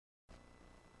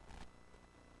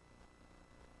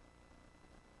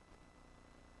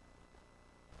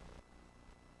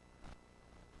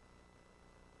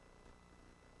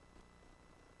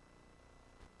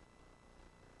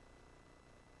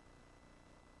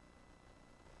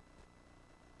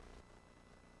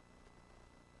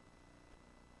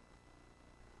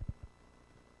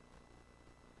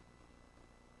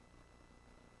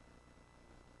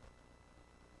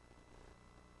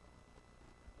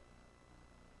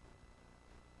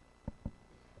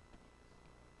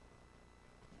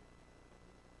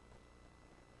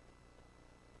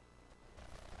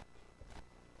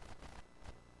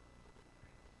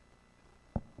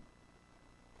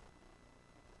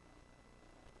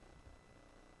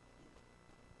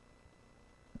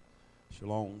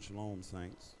Shalom, shalom,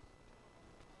 saints.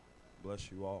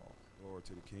 Bless you all. Glory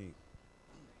to the King.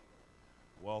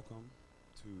 Welcome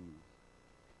to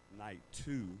night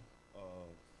 2 of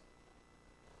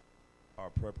our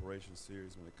preparation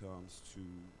series when it comes to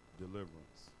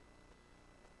deliverance.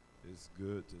 It's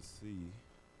good to see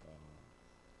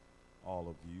all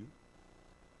of you.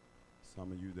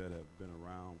 Some of you that have been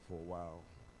around for a while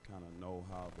kind of know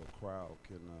how the crowd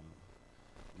can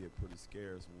get pretty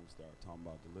scarce when we start talking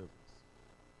about deliverance.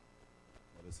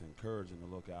 But it's encouraging to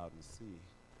look out and see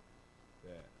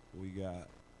that we got,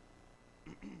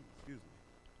 excuse me,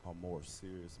 a more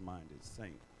serious-minded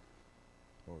saint,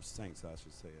 or saints, I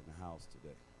should say, in the house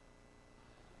today.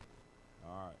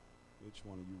 All right, which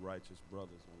one of you righteous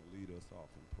brothers want to lead us off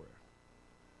in prayer?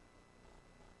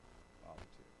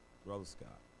 Volunteer. Brother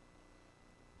Scott.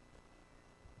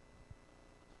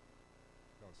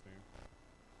 Y'all stand.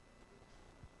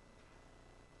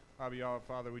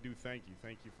 Father, we do thank you.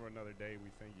 Thank you for another day. We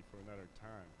thank you for another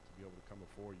time to be able to come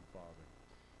before you, Father,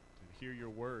 to hear your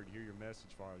word, hear your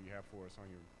message, Father, you have for us on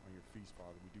your feast,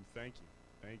 Father. We do thank you.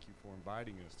 Thank you for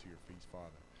inviting us to your feast,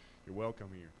 Father. You're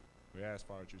welcome here. We ask,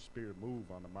 Father, that your spirit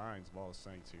move on the minds of all the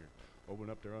saints here.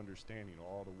 Open up their understanding of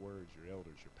all the words your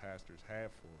elders, your pastors have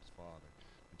for us, Father,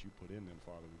 that you put in them,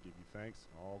 Father. We give you thanks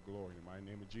and all glory. In the mighty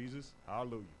name of Jesus,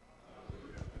 hallelujah.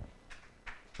 Hallelujah.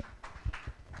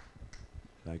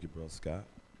 Thank you, Brother Scott.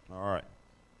 All right.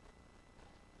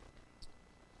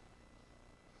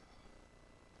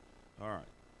 All right.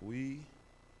 We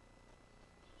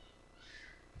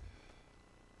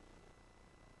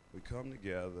come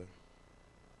together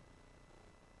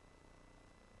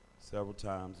several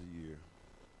times a year,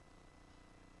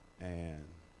 and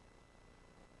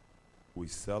we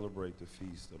celebrate the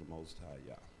feast of the Most High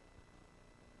Yah.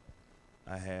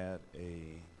 I had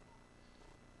a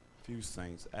few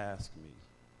saints ask me,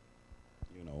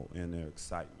 in their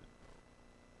excitement,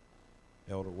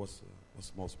 Elder, what's the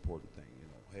most important thing?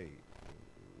 Hey,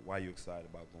 why are you excited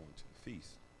about going to the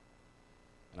feast?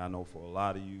 And I know for a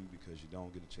lot of you, because you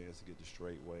don't get a chance to get the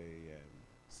straight way, and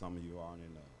some of you aren't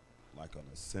in an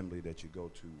assembly that you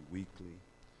go to weekly,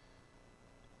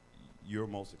 your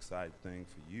most exciting thing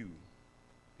for you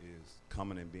is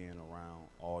coming and being around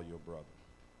all your brothers,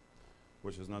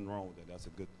 which is nothing wrong with that. That's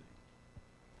a good thing.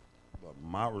 But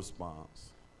my response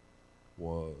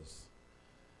was,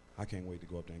 I can't wait to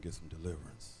go up there and get some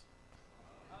deliverance.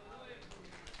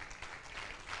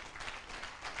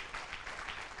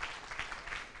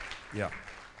 Yeah,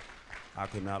 I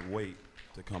could not wait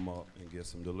to come up and get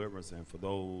some deliverance. And for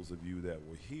those of you that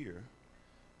were here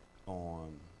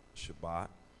on Shabbat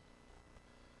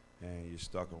and you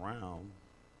stuck around,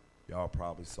 y'all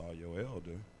probably saw your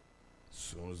elder. As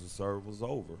soon as the service was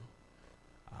over,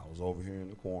 I was over here in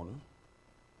the corner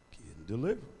getting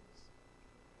deliverance.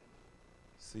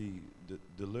 See,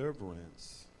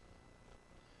 deliverance,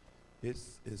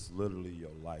 it's literally your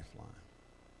lifeline.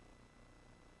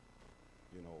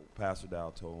 Pastor Dow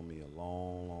told me a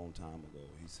long, long time ago,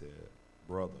 he said,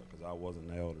 brother, because I wasn't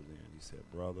an elder then, he said,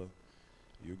 brother,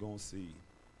 you're going to see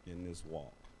in this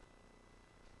walk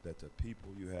that the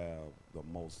people you have the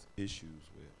most issues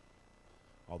with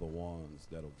are the ones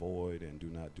that avoid and do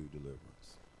not do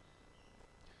deliverance.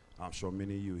 I'm sure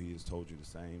many of you, he has told you the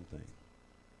same thing.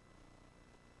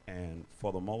 And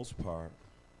for the most part,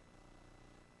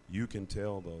 you can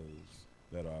tell those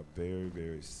that are very,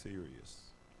 very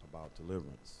serious about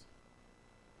deliverance.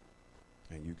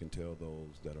 And you can tell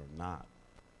those that are not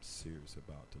serious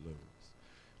about deliverance.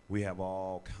 We have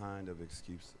all kind of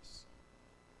excuses.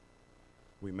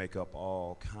 We make up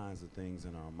all kinds of things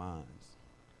in our minds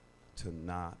to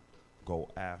not go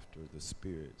after the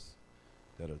spirits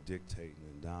that are dictating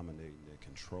and dominating and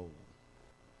controlling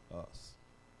us.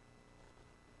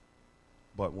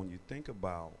 But when you think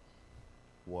about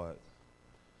what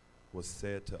was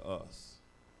said to us,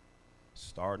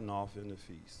 starting off in the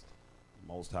feast, the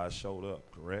Most High showed up,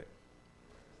 correct?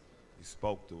 He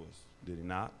spoke to us, did he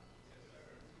not?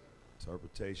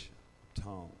 Interpretation of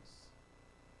tongues.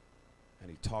 And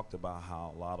he talked about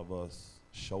how a lot of us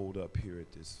showed up here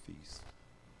at this feast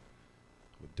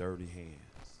with dirty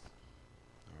hands,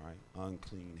 all right,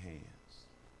 unclean hands.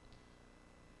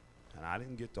 And I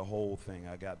didn't get the whole thing.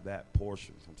 I got that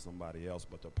portion from somebody else,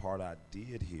 but the part I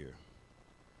did hear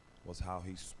was how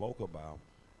he spoke about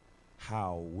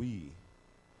how we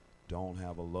don't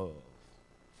have a love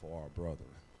for our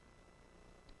brethren.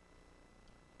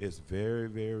 It's very,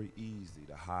 very easy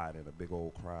to hide in a big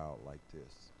old crowd like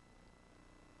this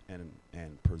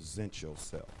and present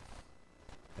yourself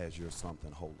as you're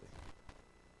something holy.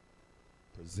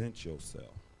 Present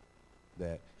yourself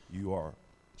that you are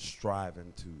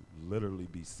striving to literally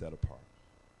be set apart.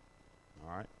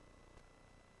 All right?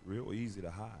 Real easy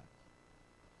to hide.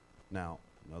 Now,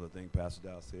 another thing Pastor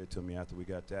Dow said to me after we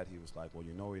got that, he was like, well,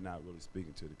 you know, he's not really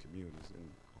speaking to the communities. And,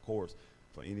 of course,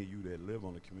 for any of you that live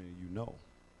on the community, you know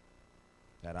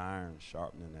that iron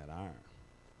sharpening that iron.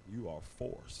 You are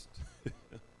forced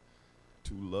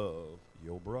to love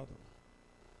your brother.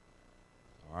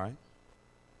 All right?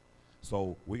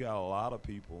 So we got a lot of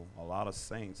people, a lot of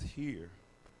saints here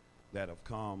that have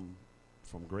come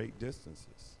from great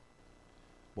distances.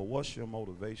 But what's your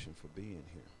motivation for being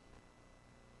here?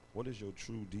 What is your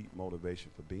true, deep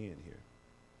motivation for being here?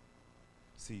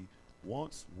 See,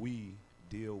 once we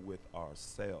deal with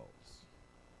ourselves,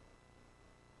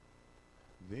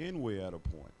 then we're at a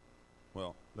point.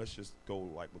 Well, let's just go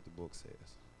like what the book says.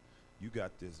 You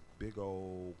got this big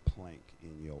old plank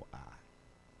in your eye,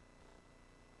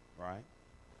 right?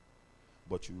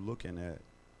 But you're looking at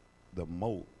the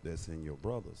mote that's in your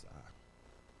brother's eye.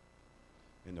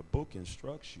 And the book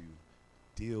instructs you,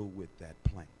 deal with that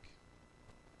plank,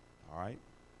 all right?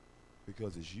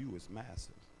 Because it's you, it's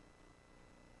massive.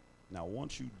 Now,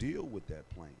 once you deal with that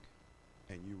plank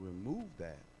and you remove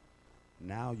that,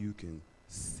 now you can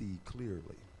see clearly.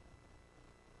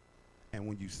 And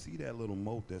when you see that little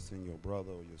mote that's in your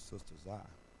brother or your sister's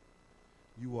eye,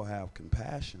 you will have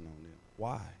compassion on them.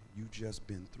 Why? You just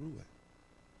been through it.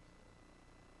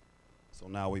 So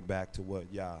now we back to what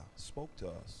Yah spoke to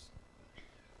us,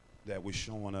 that we're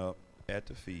showing up at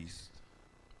the feast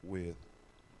with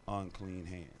unclean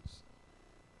hands.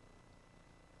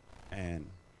 And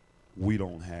we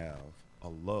don't have a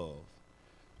love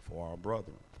for our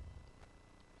brethren.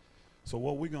 So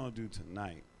what we're going to do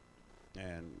tonight,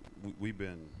 and we've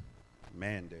been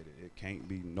mandated, it can't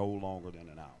be no longer than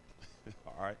an hour.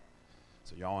 All right?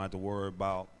 So y'all don't have to worry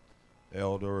about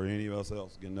Elder or any of us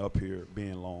else getting up here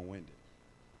being long-winded.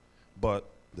 But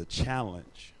the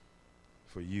challenge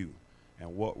for you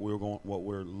and what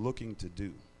we're looking to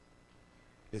do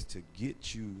is to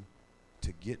get you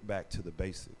to get back to the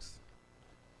basics,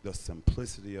 the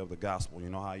simplicity of the gospel. You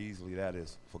know how easily that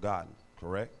is forgotten,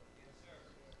 correct?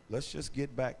 Let's just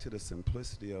get back to the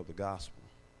simplicity of the gospel.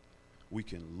 We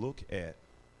can look at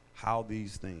how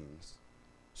these things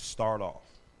start off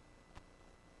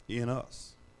in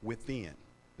us, within.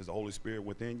 Is the Holy Spirit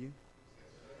within you?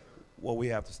 Well, we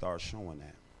have to start showing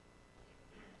that.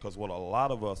 Because what a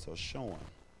lot of us are showing,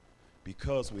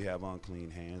 because we have unclean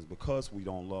hands, because we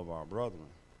don't love our brethren,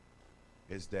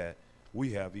 is that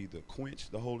we have either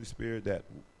quenched the Holy Spirit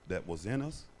that was in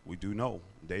us. We do know,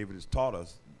 David has taught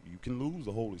us, you can lose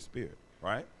the Holy Spirit,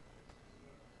 right?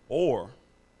 Or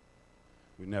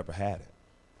we never had it.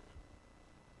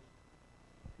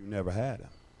 You never had him.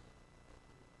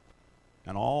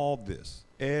 And all this,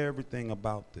 everything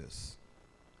about this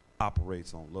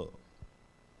operates on love.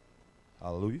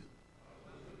 Hallelujah.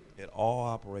 It all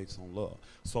operates on love.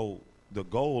 So the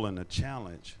goal and the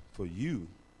challenge for you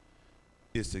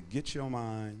is to get your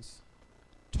minds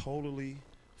totally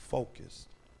focused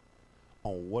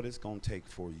on what it's going to take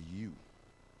for you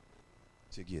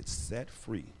to get set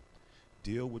free.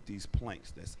 Deal with these planks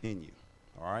that's in you,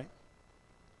 all right?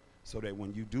 So that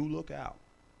when you do look out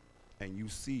and you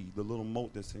see the little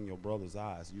mote that's in your brother's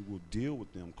eyes, you will deal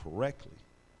with them correctly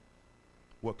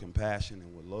with compassion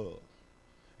and with love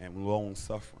and long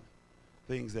suffering,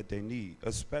 things that they need,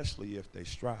 especially if they're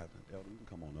striving. Elder, you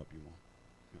can come on up, you want.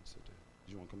 You want to sit there.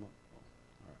 Did you want to come up?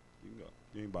 Oh, all right, you can go.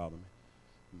 You ain't bother me.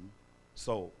 Mm-hmm.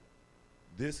 So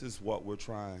this is what we're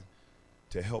trying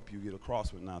to help you get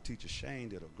across with now. Teacher Shane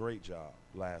did a great job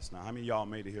last night. How many of y'all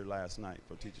made it here last night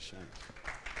for Teacher Shane?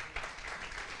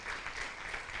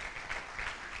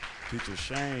 Teacher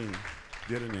Shane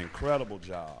did an incredible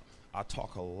job. I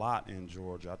talk a lot in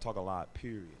Georgia. I talk a lot,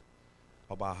 period,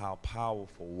 about how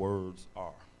powerful words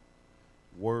are.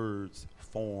 Words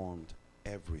formed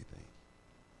everything.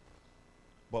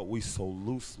 But we so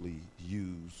loosely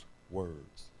use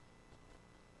words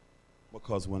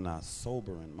because we're not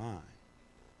sober in mind.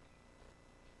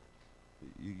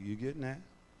 You getting that?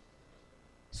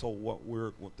 So what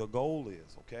the goal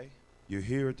is, okay? You're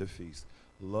here at the feast.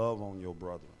 Love on your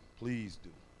brother. Please do.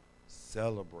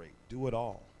 Celebrate. Do it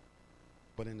all.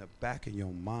 But in the back of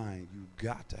your mind, you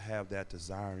got to have that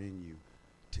desire in you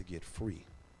to get free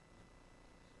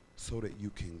so that you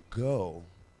can go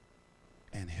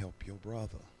and help your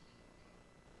brother.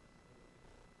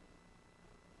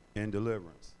 In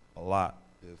deliverance, a lot,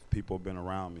 if people have been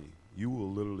around me, you will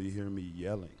literally hear me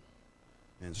yelling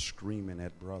and screaming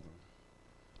at brethren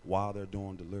while they're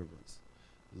doing deliverance.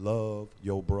 Love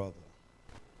your brother.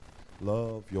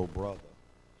 Love your brother.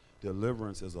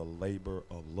 Deliverance is a labor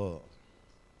of love.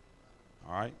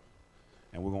 All right?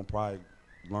 And we're going to probably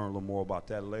learn a little more about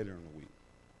that later in the week.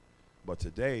 But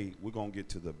today, we're going to get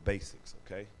to the basics,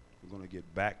 okay? We're going to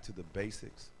get back to the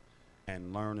basics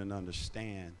and learn and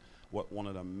understand what one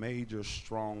of the major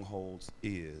strongholds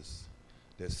is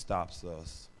that stops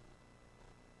us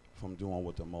from doing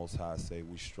what the Most High say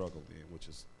we struggle in, which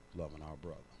is loving our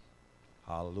brother.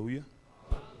 Hallelujah.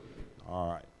 Hallelujah.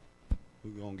 All right.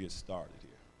 We're going to get started here.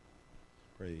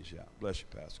 Praise Yah. Bless you,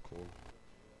 Pastor Corey.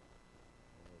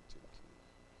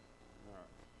 All right.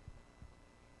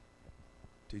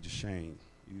 Teacher Shane,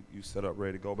 you set up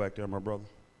ready to go back there, my brother?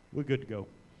 We're good to go.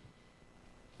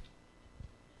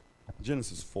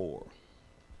 Genesis 4.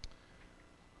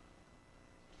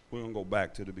 We're going to go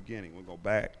back to the beginning. We're going to go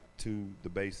back to the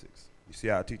basics. You see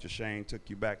how Teacher Shane took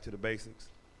you back to the basics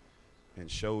and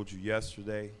showed you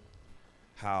yesterday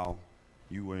how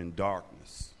you were in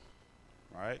darkness,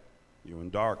 right? You were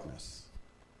in darkness.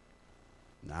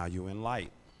 Now you're in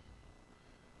light.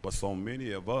 But so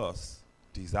many of us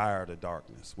desire the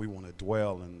darkness. We want to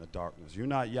dwell in the darkness. You're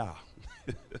not Yah.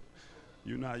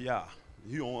 You're not Yah.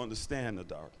 You don't understand the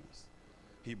darkness.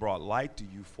 He brought light to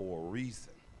you for a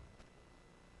reason.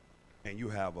 And you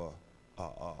have a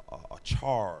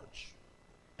charge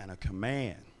and a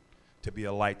command to be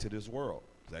a light to this world.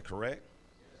 Is that correct?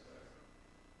 Yes, sir.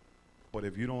 But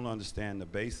if you don't understand the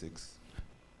basics,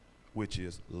 which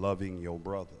is loving your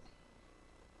brother,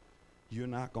 you're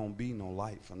not going to be no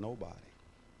light for nobody.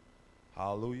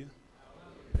 Hallelujah.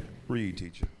 Hallelujah. Read,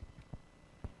 teacher.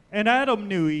 And Adam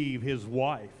knew Eve, his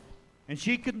wife, and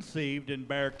she conceived and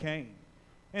bare Cain,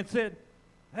 and said,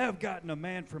 I have gotten a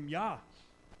man from Yah.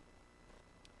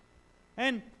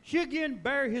 And she again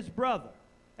bare his brother,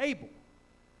 Abel.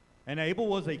 And Abel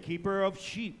was a keeper of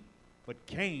sheep, but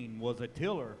Cain was a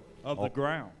tiller of the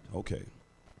ground. Okay.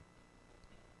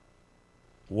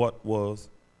 What was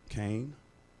Cain?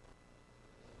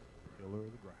 Tiller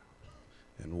of the ground.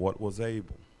 And what was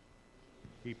Abel?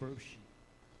 Keeper of sheep.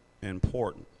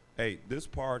 Important. Hey, this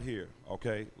part here,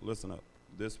 okay, listen up.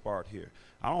 This part here.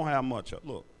 I don't have much.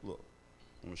 Look. I'm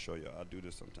going to show you. I do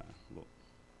this sometimes. Look.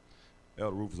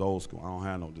 Elder Rufus old school. I don't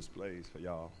have no displays for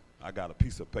y'all. I got a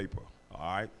piece of paper, all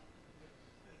right?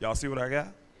 Y'all see what I got?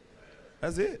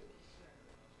 That's it.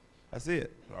 That's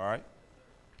it, all right?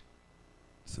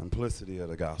 Simplicity of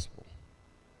the gospel.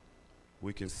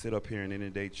 We can sit up here and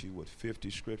inundate you with 50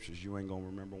 scriptures. You ain't going to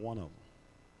remember one of them.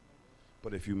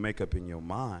 But if you make up in your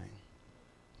mind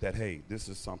that, hey, this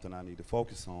is something I need to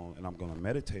focus on, and I'm going to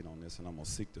meditate on this, and I'm going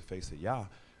to seek the face of Yah,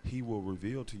 he will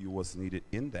reveal to you what's needed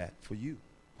in that for you.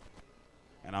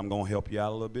 And I'm going to help you out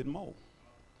a little bit more.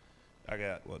 I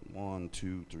got, 1,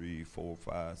 2, 3, 4,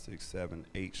 5, 6, 7,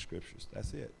 8 scriptures.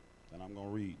 That's it. And I'm going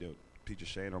to read. Teacher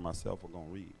Shane or myself are going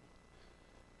to read.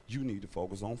 You need to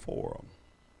focus on 4 of them.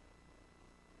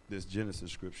 This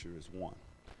Genesis scripture is 1.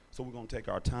 So we're going to take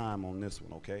our time on this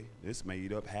one, okay? This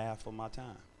made up half of my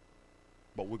time.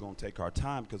 But we're going to take our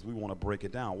time because we want to break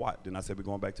it down. Why? Didn't I say we're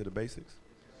going back to the basics?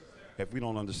 If we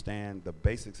don't understand the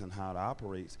basics and how it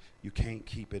operates, you can't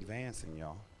keep advancing,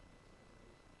 y'all.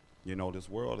 You know, this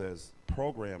world has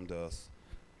programmed us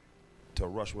to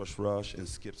rush, and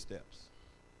skip steps.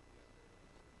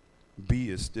 B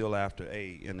is still after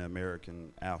A in the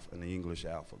American in the English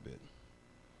alphabet.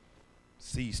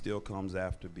 C still comes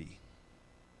after B.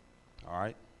 All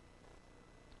right?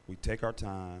 We take our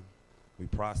time, we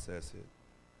process it,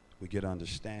 we get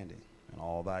understanding, and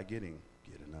all thy getting,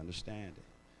 get an understanding.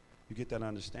 You get that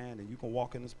understanding, you can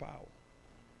walk in this power.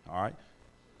 All right?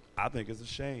 I think it's a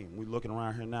shame. We're looking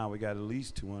around here now, we got at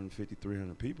least 250,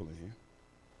 300 people in here.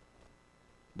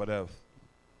 But if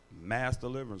mass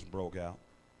deliverance broke out,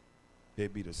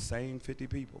 it'd be the same 50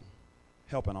 people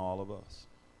helping all of us.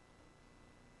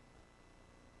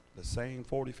 The same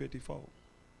 40, 50 folk.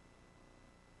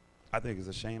 I think it's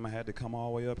a shame I had to come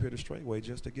all the way up here the straight way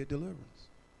just to get deliverance.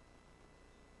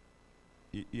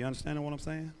 You understand what I'm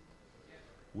saying?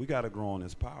 We got to grow in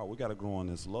this power. We got to grow in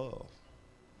this love.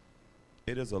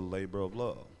 It is a labor of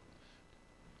love.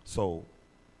 So,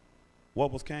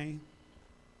 what was Cain?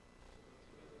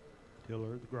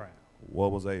 Tiller of the ground.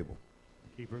 What was Abel?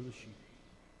 Keeper of the sheep.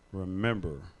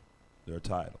 Remember their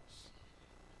titles.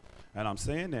 And I'm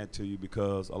saying that to you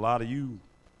because a lot of you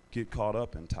get caught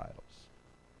up in titles.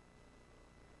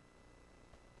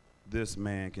 This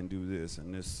man can do this,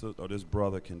 and this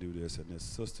brother can do this, and this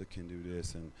sister can do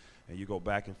this, and you go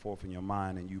back and forth in your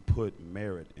mind, and you put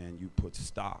merit, and you put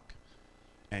stock,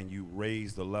 and you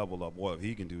raise the level of, well, if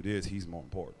he can do this, he's more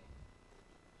important.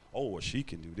 Oh, well, she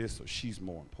can do this, so she's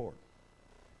more important.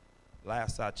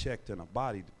 Last I checked, in a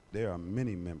body, there are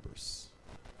many members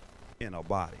in a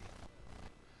body.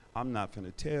 I'm not going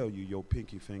to tell you your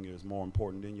pinky finger is more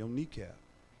important than your kneecap.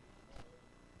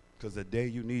 Because the day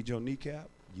you need your kneecap,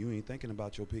 you ain't thinking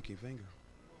about your pinky finger.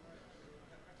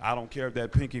 I don't care if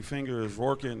that pinky finger is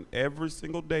working every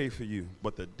single day for you,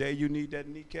 but the day you need that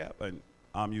kneecap, and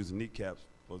I'm using kneecaps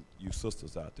for you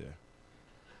sisters out there.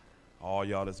 All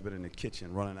y'all that's been in the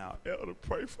kitchen running out, Elder,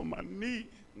 pray for my knee.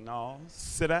 No,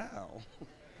 sit down.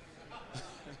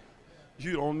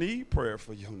 You don't need prayer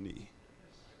for your knee.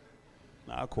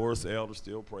 Now, of course, the elders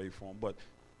still pray for them, but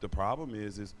the problem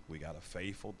is we got a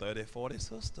faithful 30, 40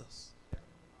 sisters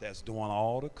that's doing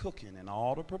all the cooking and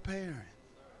all the preparing.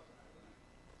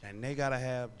 And they got to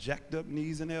have jacked up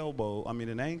knees and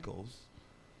and ankles,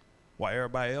 while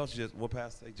everybody else just,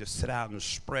 they just sit out and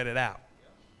spread it out.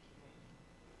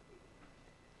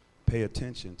 Pay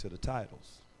attention to the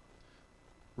titles.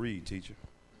 Read, teacher.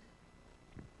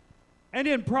 And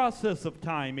in process of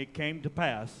time it came to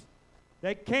pass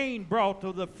that Cain brought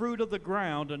of the fruit of the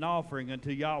ground an offering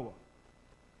unto Yahweh.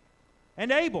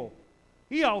 And Abel,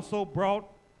 he also brought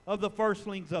of the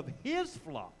firstlings of his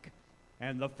flock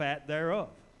and the fat thereof.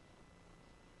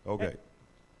 Okay.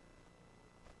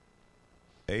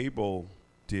 Abel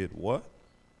did what?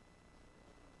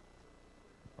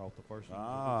 Brought the firstlings of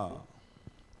Ah. his flock.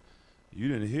 You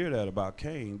didn't hear that about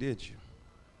Cain, did you?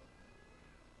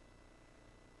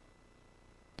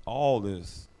 All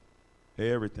this,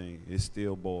 everything, it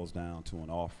still boils down to an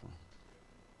offering.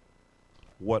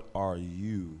 What are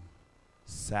you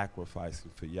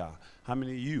sacrificing for Yah? How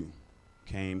many of you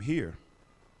came here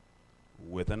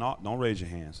with an offering? Don't raise your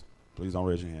hands. Please don't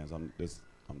raise your hands. I'm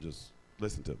just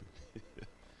listen to me.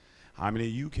 How many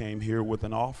of you came here with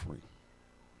an offering?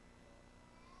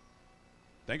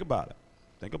 Think about it.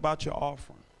 Think about your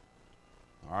offering.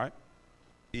 All right?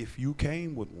 If you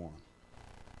came with one,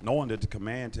 knowing that the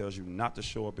command tells you not to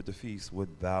show up at the feast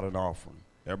without an offering.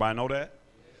 Everybody know that?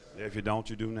 Yes. If you don't,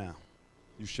 you do now.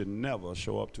 You should never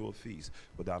show up to a feast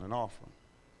without an offering.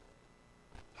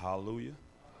 Hallelujah. Hallelujah.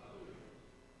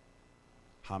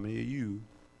 How many of you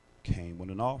came with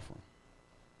an offering?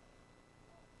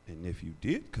 And if you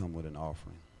did come with an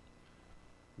offering,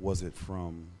 was it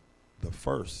from the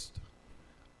first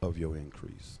of your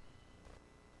increase?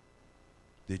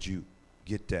 Did you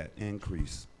get that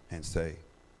increase and say,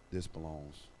 this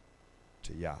belongs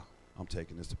to Yah, I'm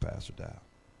taking this to Pastor Dow?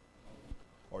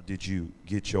 Or did you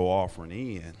get your offering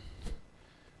in,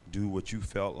 do what you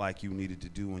felt like you needed to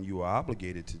do and you were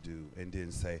obligated to do, and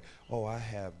then say, oh, I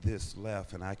have this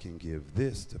left and I can give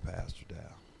this to Pastor Dow?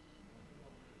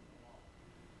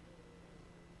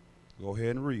 Go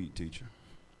ahead and read, teacher.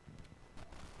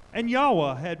 And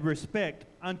Yahweh had respect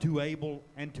unto Abel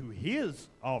and to his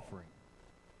offering.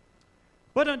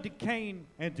 But unto Cain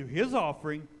and to his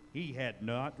offering he had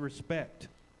not respect.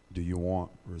 Do you want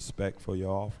respect for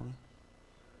your offering?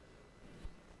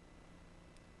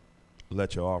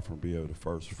 Let your offering be of the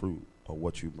first fruit of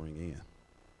what you bring in.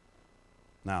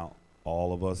 Now,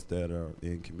 all of us that are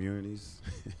in communities,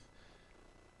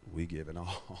 we give it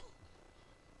all.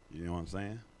 You know what I'm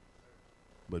saying?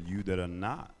 But you that are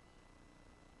not,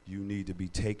 you need to be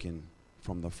taken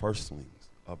from the firstlings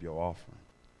of your offering.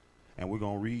 And we're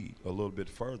going to read a little bit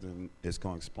further, and it's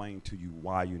going to explain to you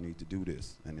why you need to do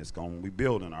this. And it's going to be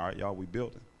building, all right, y'all? We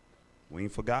building. We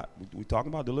ain't forgot. We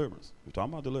talking about deliverance. We're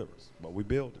talking about deliverance, but we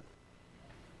building.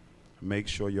 Make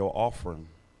sure your offering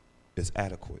is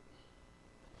adequate.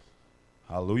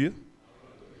 Hallelujah.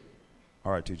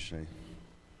 All right, teacher Shane.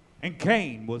 And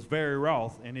Cain was very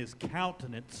wroth, and his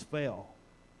countenance fell.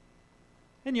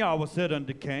 And Yahweh said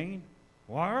unto Cain,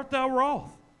 why art thou wroth?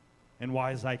 And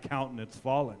why is thy countenance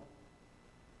fallen?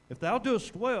 If thou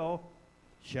doest well,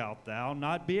 shalt thou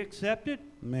not be accepted?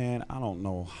 Man, I don't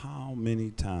know how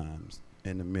many times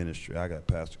in the ministry, I got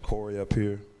Pastor Corey up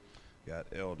here, got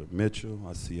Elder Mitchell,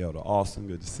 I see Elder Austin,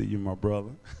 good to see you, my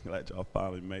brother. Glad y'all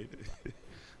finally made it.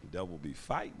 The devil be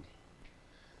fighting.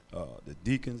 The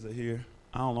deacons are here.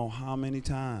 I don't know how many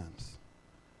times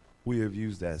we have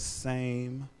used that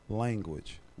same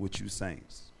language with you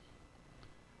saints.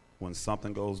 When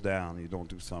something goes down and you don't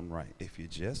do something right, if you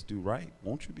just do right,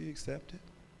 won't you be accepted?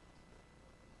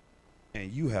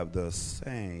 And you have the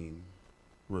same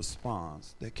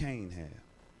response that Cain had.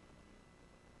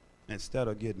 Instead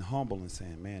of getting humble and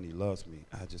saying, man, he loves me,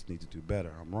 I just need to do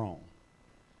better, I'm wrong,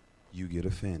 you get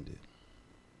offended.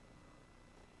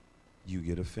 You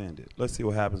get offended. Let's see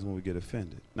what happens when we get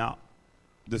offended. Now,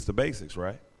 this is the basics,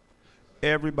 right?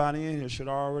 Everybody in here should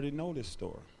already know this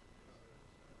story.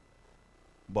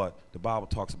 But the Bible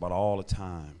talks about all the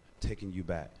time taking you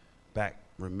back.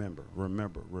 Remember.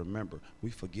 We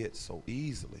forget so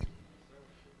easily.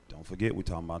 Don't forget we're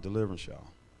talking about deliverance, y'all.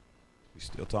 We're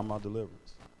still talking about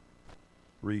deliverance.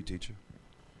 Read, teacher.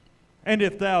 And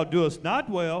if thou doest not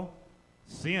well,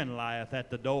 Sin lieth at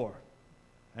the door,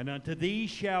 and unto thee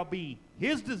shall be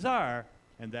his desire,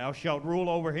 and thou shalt rule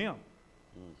over him.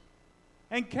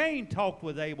 And Cain talked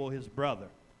with Abel his brother.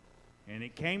 And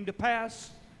it came to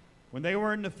pass, when they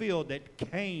were in the field, that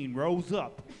Cain rose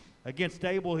up against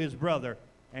Abel his brother,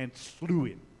 and slew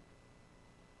him.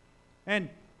 And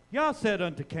Yah said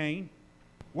unto Cain,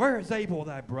 Where is Abel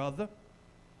thy brother?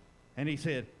 And he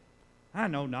said, I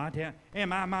know not.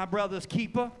 Am I my brother's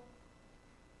keeper?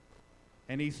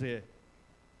 And he said,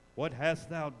 What hast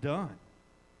thou done?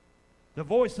 The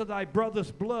voice of thy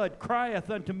brother's blood crieth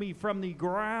unto me from the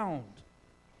ground.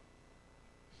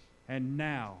 And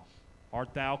now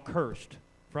art thou cursed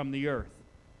from the earth,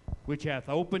 which hath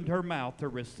opened her mouth to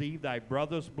receive thy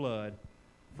brother's blood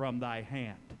from thy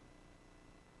hand.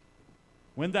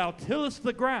 When thou tillest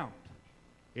the ground,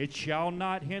 it shall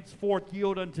not henceforth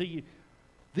yield unto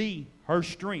thee her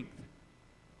strength.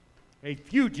 A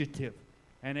fugitive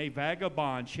and a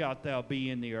vagabond shalt thou be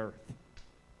in the earth.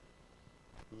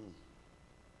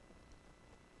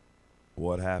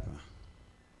 What happened?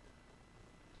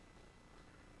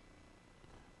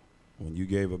 When you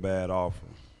gave a bad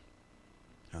offering,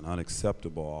 an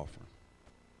unacceptable offering,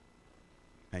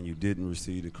 and you didn't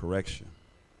receive the correction,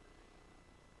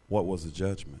 what was the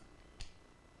judgment?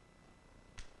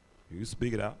 You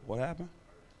speak it out. What happened?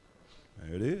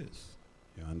 There it is.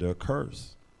 You're under a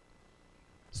curse.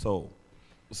 So,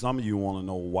 some of you want to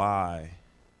know why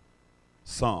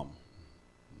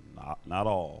not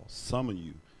all, some of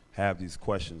you have these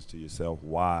questions to yourself.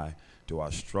 Why do I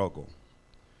struggle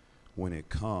when it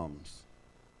comes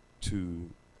to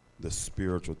the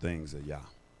spiritual things of Yah?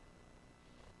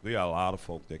 We got a lot of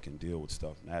folk that can deal with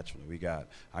stuff naturally.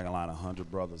 I can line 100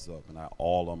 brothers up, and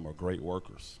all of them are great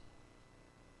workers.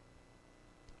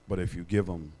 But if you give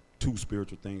them 2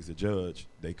 spiritual things to judge,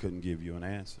 they couldn't give you an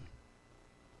answer.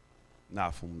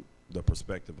 Not from the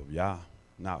perspective of Yah,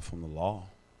 not from the law.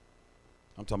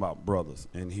 I'm talking about brothers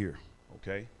in here,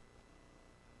 okay?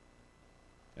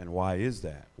 And why is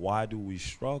that? Why do we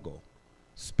struggle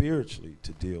spiritually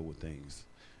to deal with things?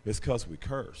 It's because we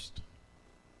cursed,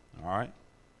 all right?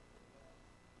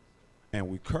 And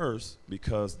we curse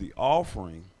because the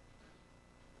offering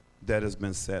that has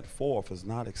been set forth is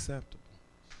not acceptable.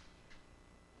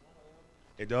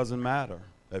 It doesn't matter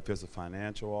if it's a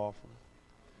financial offering.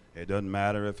 It doesn't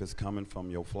matter if it's coming from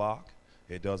your flock.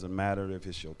 It doesn't matter if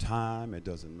it's your time. It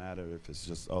doesn't matter if it's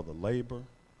just other labor.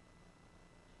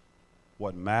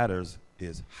 What matters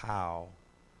is how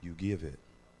you give it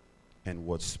and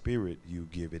what spirit you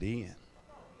give it in.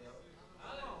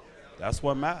 That's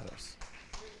what matters.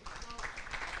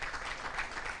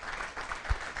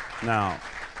 Now,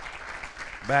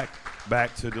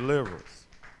 back to deliverance.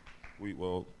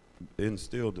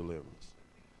 Instill deliverance.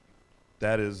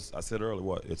 That is, I said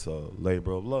earlier, it's a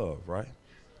labor of love, right?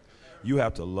 You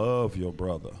have to love your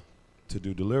brother to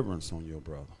do deliverance on your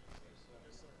brother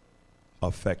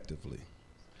effectively.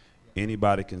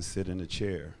 Anybody can sit in a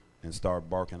chair and start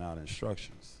barking out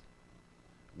instructions.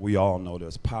 We all know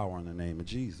there's power in the name of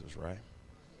Jesus, right?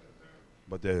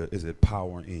 But is it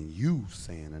power in you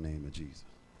saying the name of Jesus?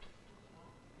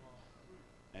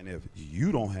 And if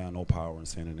you don't have no power in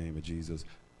saying the name of Jesus,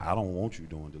 I don't want you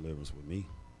doing deliverance with me.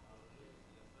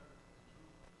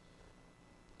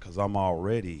 Because I'm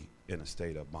already in a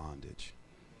state of bondage.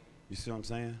 You see what I'm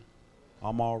saying?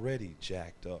 I'm already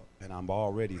jacked up, and I'm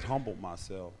already humbled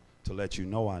myself to let you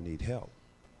know I need help.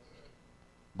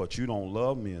 But you don't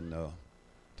love me enough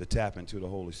to tap into the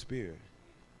Holy Spirit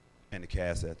and to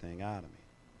cast that thing out of me.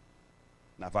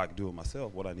 Now, if I can do it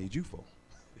myself, what I need you for?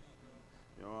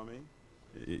 You know what I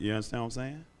mean? You understand what I'm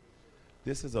saying?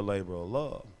 This is a labor of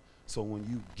love. So when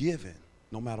you giving,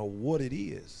 no matter what it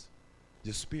is,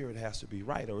 your spirit has to be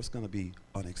right or it's going to be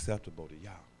unacceptable to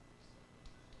Yah.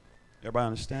 Everybody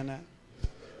understand that?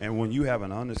 And when you have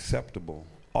an unacceptable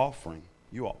offering,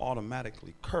 you are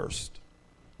automatically cursed.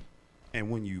 And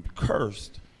when you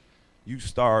cursed, you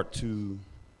start to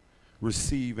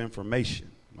receive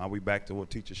information. Now we back to what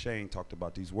Teacher Shane talked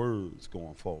about, these words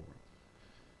going forward.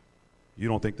 You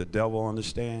don't think the devil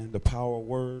understands the power of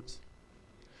words?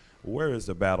 Where is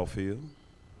the battlefield?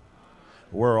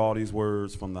 Where are all these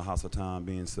words from the Hasatan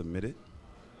being submitted?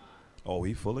 Oh,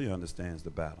 he fully understands the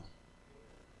battle.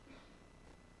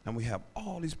 And we have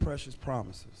all these precious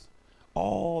promises,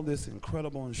 all this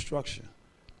incredible instruction.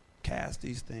 Cast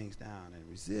these things down and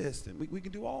resist, and we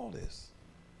can do all this.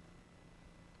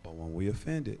 But when we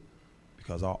offended,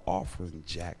 because our offering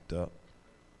jacked up,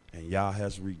 and Yah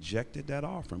has rejected that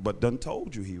offering, but done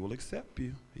told you he will accept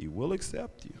you. He will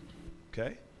accept you,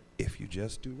 okay? If you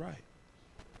just do right.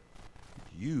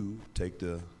 You take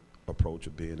the approach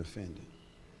of being offended.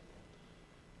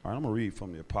 All right, I'm going to read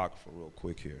from the Apocrypha real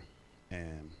quick here.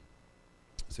 And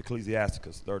it's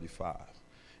Ecclesiasticus 35.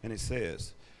 And it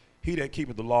says, he that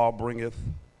keepeth the law bringeth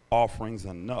offerings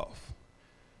enough.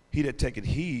 He that taketh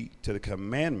heed to the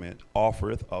commandment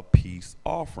offereth a peace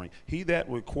offering. He that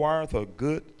requireth a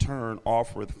good turn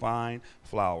offereth fine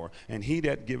flour. And he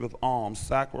that giveth alms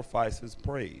sacrifices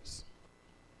praise.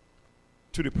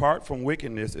 To depart from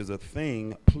wickedness is a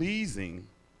thing pleasing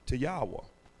to Yahweh.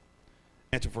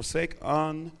 And to forsake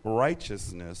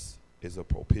unrighteousness is a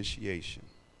propitiation.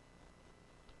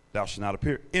 Thou shalt not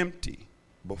appear empty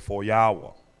before Yahweh.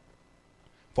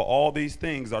 For all these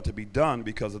things are to be done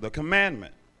because of the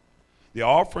commandment. The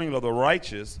offering of the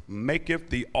righteous maketh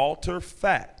the altar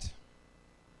fat,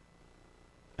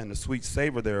 and the sweet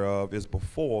savor thereof is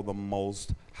before the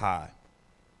Most High.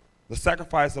 The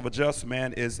sacrifice of a just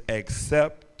man is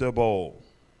acceptable.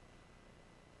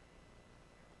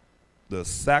 The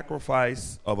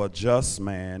sacrifice of a just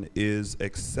man is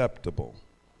acceptable,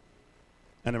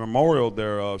 and the memorial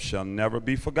thereof shall never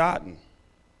be forgotten.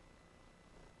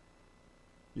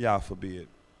 Yah forbid.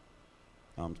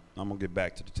 I'm going to get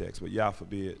back to the text, but Yah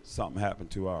forbid something happened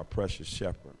to our precious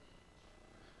shepherd.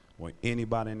 Will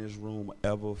anybody in this room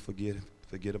ever forget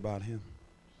about him?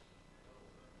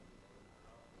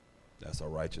 That's a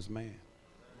righteous man.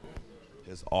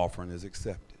 His offering is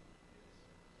accepted.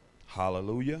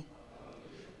 Hallelujah.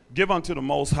 Give unto the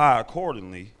Most High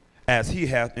accordingly as he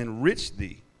hath enriched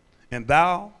thee, and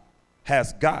thou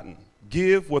hast gotten.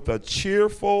 Give with a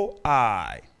cheerful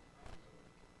eye.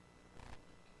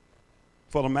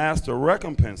 For the master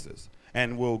recompenses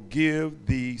and will give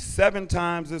thee 7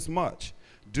 times as much.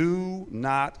 Do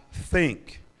not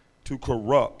think to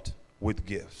corrupt with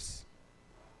gifts.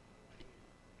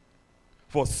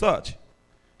 For such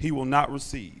he will not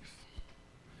receive.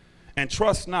 And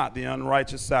trust not the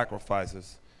unrighteous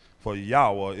sacrifices, for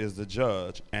Yahweh is the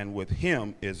judge, and with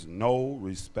him is no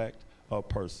respect of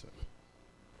person.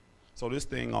 So this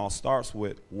thing all starts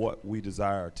with what we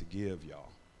desire to give, y'all.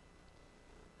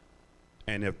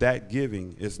 And if that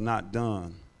giving is not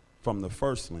done from the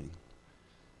firstling,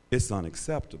 it's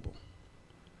unacceptable.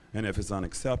 And if it's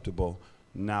unacceptable,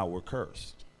 now we're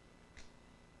cursed.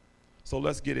 So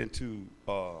let's get into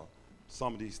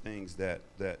some of these things that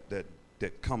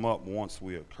come up once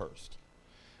we are cursed.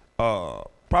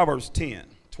 Proverbs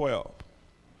 10:12.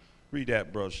 Read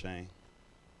that, Brother Shane.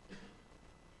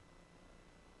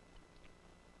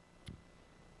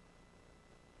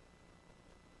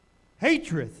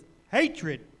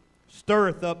 Hatred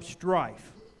stirreth up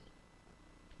strife,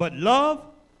 but love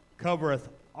covereth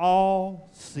all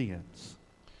sins.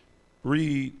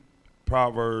 Read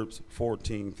Proverbs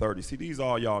 14:30. See, these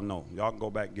all y'all know. Y'all can go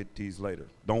back and get these later.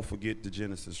 Don't forget the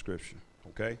Genesis scripture,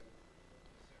 okay?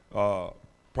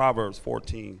 Proverbs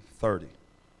 14:30.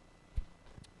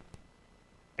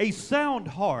 A sound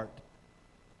heart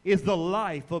is the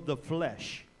life of the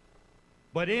flesh,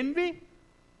 but envy,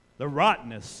 the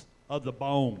rottenness of the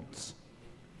bones.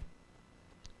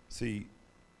 See,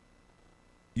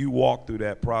 you walk through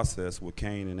that process with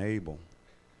Cain and Abel,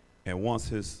 and once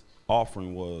his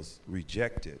offering was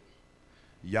rejected,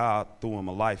 Yah threw him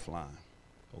a lifeline,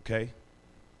 okay?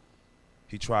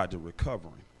 He tried to recover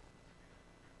him,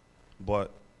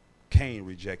 but Cain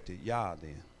rejected Yah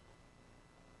then.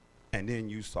 And then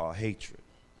you saw hatred.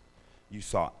 You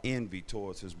saw envy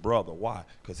towards his brother. Why?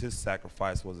 Because his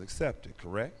sacrifice was accepted,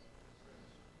 correct?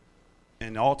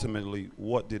 And ultimately,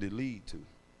 what did it lead to?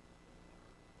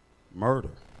 Murder.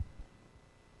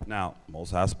 Now, Most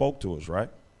High spoke to us, right?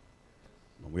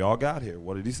 When we all got here,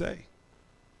 what did he say?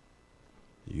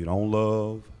 You don't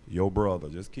love your brother.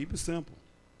 Just keep it simple.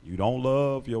 You don't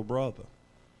love your brother.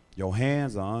 Your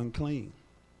hands are unclean.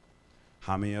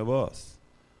 How many of us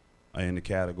are in the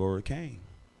category of Cain?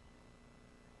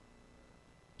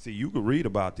 See, you could read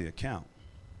about the account,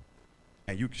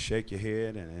 and you can shake your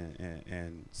head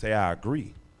and say, I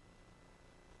agree.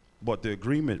 But the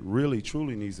agreement really,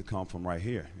 truly needs to come from right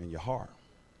here in your heart.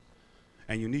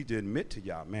 And you need to admit to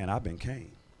y'all, man, I've been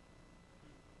Cain.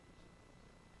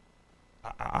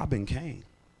 I've been Cain.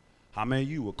 How many of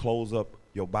you will close up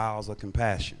your bowels of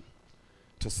compassion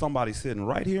to somebody sitting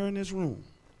right here in this room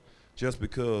just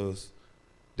because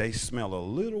they smell a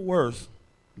little worse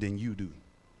than you do?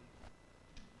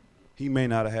 He may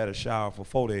not have had a shower for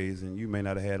 4 days, and you may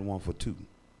not have had one for 2.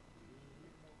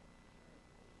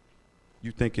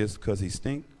 You think it's because he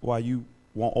stink why you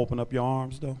won't open up your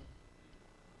arms, though?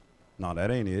 No, that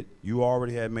ain't it. You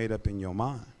already had made up in your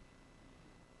mind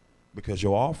because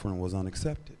your offering was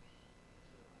unaccepted.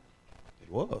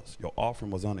 It was. Your offering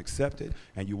was unaccepted,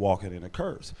 and you walking in a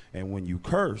curse. And when you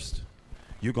cursed,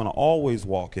 you're going to always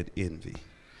walk in envy.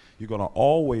 You're going to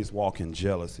always walk in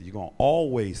jealousy. You're going to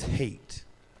always hate.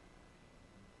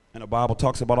 And the Bible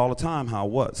talks about all the time how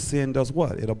what? Sin does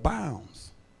what? It abounds.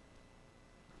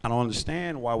 I don't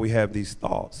understand why we have these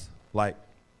thoughts. Like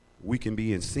we can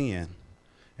be in sin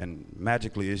and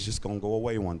magically it's just going to go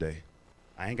away one day.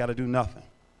 I ain't got to do nothing.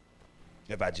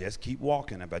 If I just keep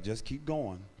walking, if I just keep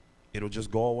going, it'll just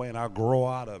go away and I'll grow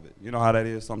out of it. You know how that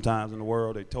is sometimes in the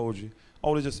world. They told you,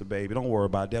 oh, they're just a baby. Don't worry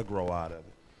about it. They'll grow out of it.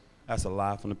 That's a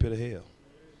lie from the pit of hell.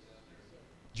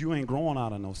 You ain't growing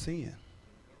out of no sin.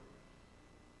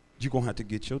 You're going to have to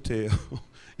get your tail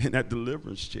in that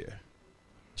deliverance chair.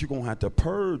 You're going to have to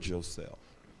purge yourself.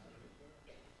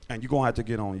 And you're going to have to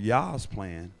get on Yah's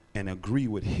plan and agree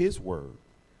with his word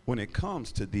when it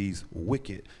comes to these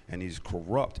wicked and these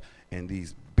corrupt and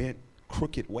these bent,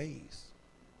 crooked ways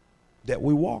that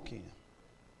we walk in.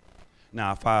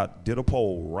 Now, if I did a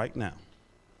poll right now,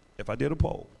 if I did a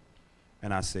poll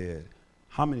and I said,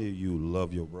 how many of you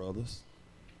love your brothers?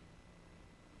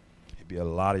 It'd be a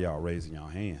lot of y'all raising your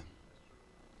hand.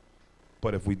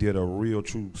 But if we did a real,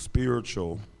 true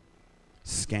spiritual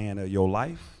scan of your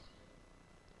life,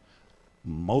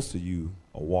 most of you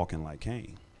are walking like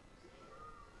Cain.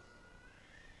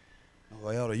 Oh,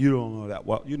 Elder, you don't know that.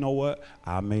 Well, you know what?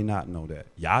 I may not know that.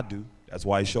 Y'all do. That's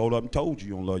why he showed up and told you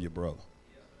you don't love your brother.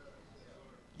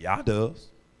 Y'all does.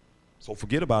 So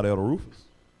forget about Elder Rufus.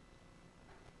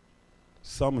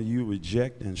 Some of you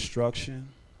reject instruction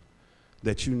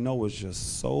that you know is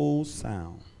just so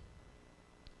sound.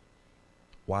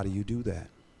 Why do you do that?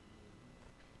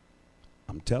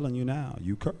 I'm telling you now,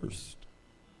 you cursed.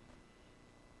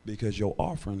 Because your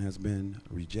offering has been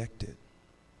rejected.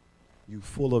 You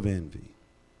full of envy.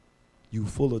 You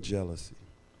full of jealousy.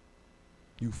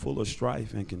 You full of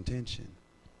strife and contention.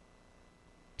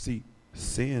 See,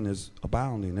 sin is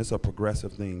abounding. It's a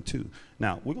progressive thing too.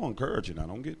 Now, we're going to encourage you. Now,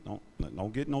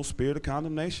 don't get no spirit of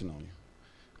condemnation on you.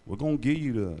 We're going to give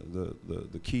you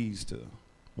the keys to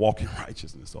walk in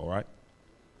righteousness, all right?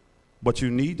 But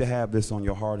you need to have this on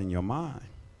your heart and your mind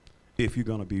if you're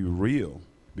going to be real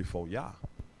before Yah.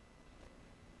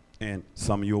 And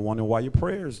some of you are wondering why your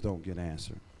prayers don't get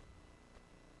answered.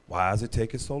 Why is it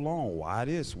taking so long? Why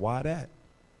this? Why that?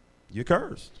 You're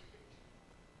cursed.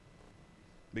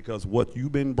 Because what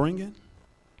you've been bringing,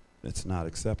 it's not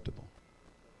acceptable.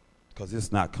 Because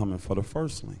it's not coming for the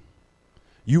firstling.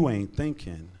 You ain't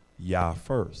thinking Yah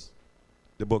first.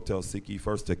 The book tells, seek ye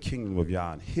first the kingdom of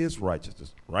Yah and his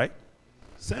righteousness, right?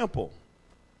 Simple.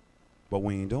 But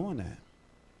we ain't doing that.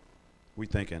 We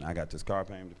thinking, I got this car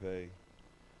payment to pay.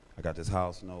 I got this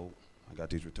house note. I got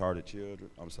these retarded children.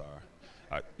 I'm sorry.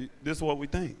 This is what we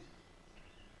think.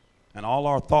 And all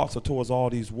our thoughts are towards all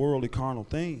these worldly carnal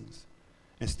things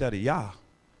instead of Yah.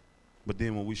 But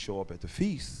then when we show up at the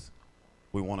feast,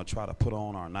 we want to try to put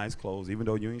on our nice clothes, even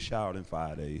though you ain't showered in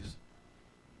 5 days.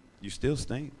 You still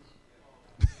stink.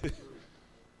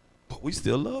 But we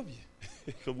still love you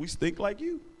because we stink like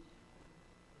you.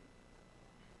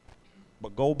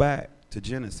 But go back to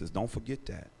Genesis. Don't forget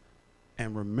that.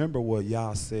 And remember what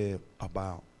Yah said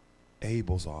about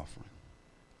Abel's offering.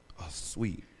 A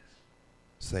sweet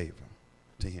savor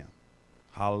to him.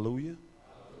 Hallelujah.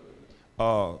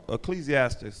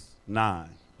 Ecclesiastes 9.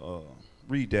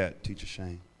 Read that, Teacher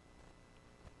Shane.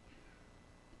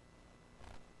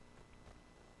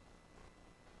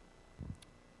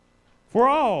 For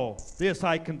all this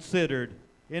I considered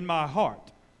in my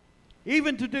heart,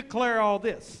 even to declare all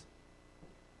this,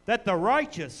 that the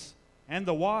righteous and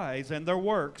the wise and their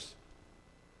works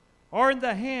are in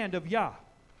the hand of Yah.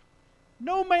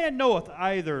 No man knoweth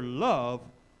either love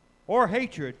or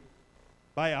hatred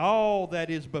by all that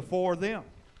is before them.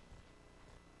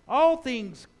 All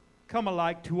things come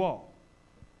alike to all.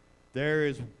 There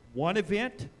is one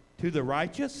event to the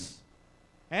righteous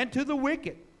and to the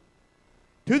wicked,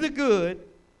 to the good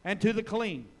and to the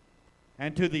clean,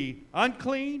 and to the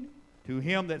unclean, to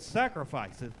him that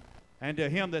sacrificeth, and to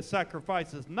him that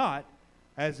sacrificeth not,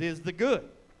 as is the good.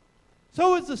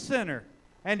 So is the sinner,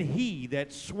 and he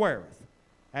that sweareth,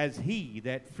 as he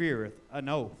that feareth an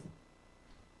oath.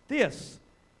 This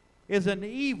is an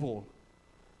evil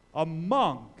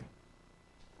among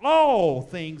all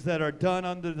things that are done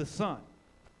under the sun,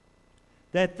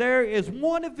 that there is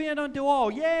one event unto all,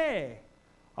 yea,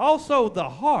 also the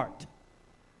heart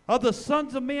of the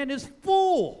sons of men is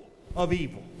full of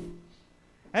evil,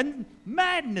 and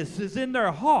madness is in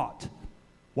their heart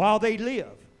while they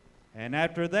live, and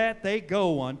after that they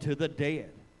go unto the dead.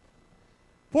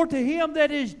 For to him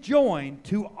that is joined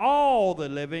to all the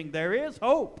living there is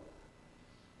hope.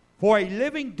 For a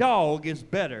living dog is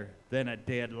better than a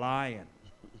dead lion.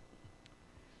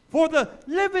 For the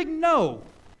living know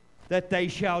that they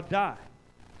shall die.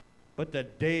 But the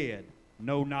dead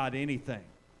know not anything,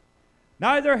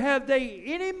 neither have they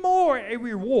any more a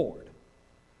reward,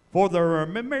 for the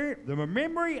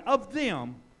memory of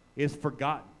them is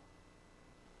forgotten.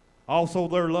 Also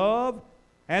their love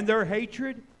and their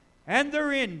hatred and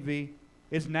their envy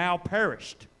is now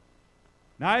perished.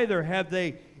 Neither have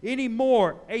they any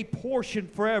more a portion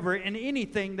forever in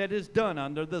anything that is done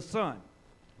under the sun.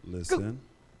 Listen.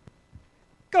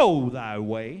 Go thy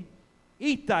way,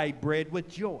 eat thy bread with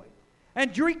joy,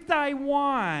 and drink thy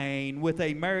wine with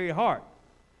a merry heart,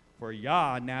 for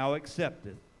Yah now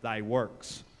accepteth thy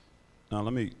works. Now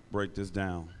let me break this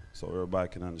down so everybody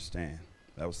can understand.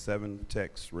 That was 7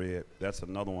 texts read. That's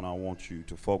another one I want you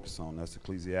to focus on. That's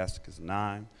Ecclesiasticus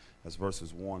 9. That's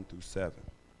verses 1 through 7.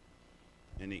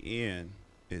 In the end,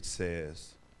 it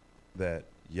says that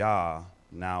Yah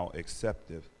now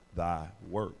accepteth thy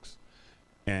works.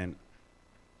 And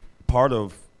part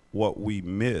of what we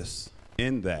miss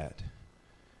in that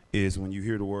is when you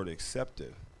hear the word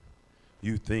accepted,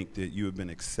 you think that you have been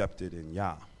accepted in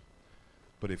Yah.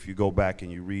 But if you go back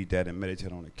and you read that and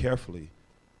meditate on it carefully,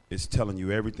 it's telling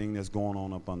you everything that's going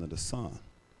on up under the sun.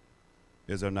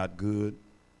 Is there not good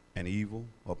and evil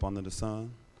up under the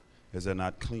sun? Is there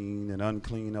not clean and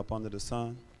unclean up under the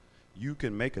sun? You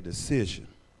can make a decision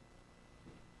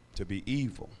to be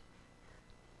evil.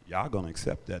 Y'all gonna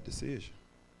accept that decision.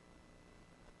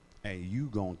 And you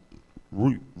gonna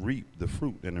reap the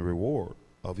fruit and the reward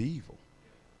of evil.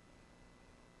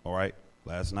 All right,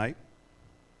 last night,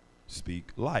 speak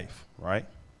life, right?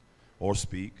 Or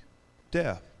speak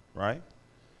death, right?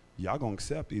 Y'all gonna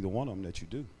accept either one of them that you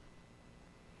do.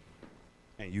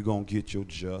 And you're gonna get your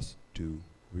just due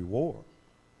reward.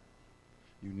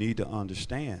 You need to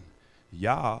understand,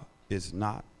 Yah is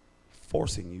not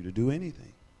forcing you to do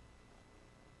anything.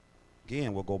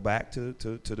 Again, we'll go back to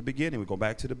the beginning. We go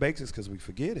back to the basics because we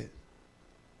forget it.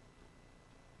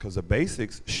 Because the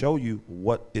basics show you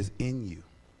what is in you.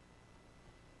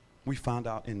 We found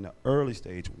out in the early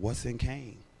stage what's in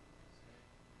Cain.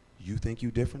 You think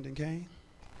you're different than Cain?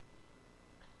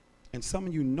 And some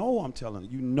of you know I'm telling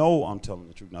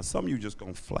the truth. Now some of you just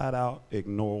gonna flat out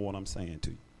ignore what I'm saying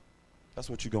to you. That's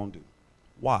what you're gonna do.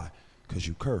 Why? Because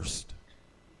you cursed.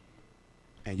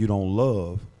 And you don't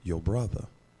love your brother.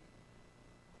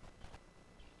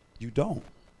 You don't.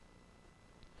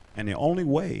 And the only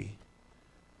way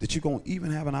that you're gonna even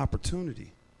have an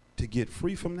opportunity to get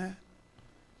free from that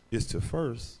is to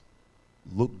first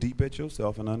look deep at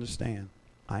yourself and understand,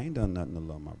 I ain't done nothing to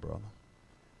love my brother.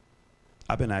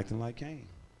 I've been acting like Cain.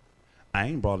 I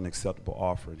ain't brought an acceptable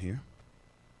offering here.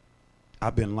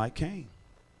 I've been like Cain.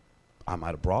 I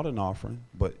might have brought an offering,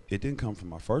 but it didn't come from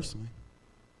my firstling.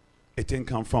 It didn't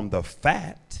come from the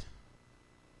fat.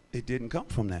 It didn't come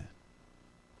from that.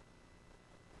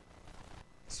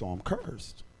 So I'm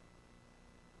cursed.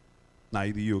 Now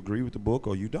either you agree with the book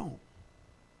or you don't.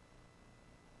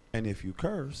 And if you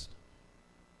cursed,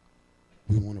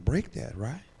 we want to break that,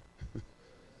 right?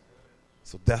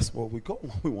 So that's what we go.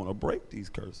 We want to break these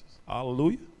curses.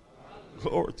 Hallelujah.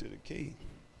 Glory to the King.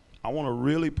 I want to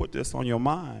really put this on your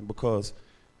mind because,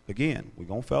 again, we're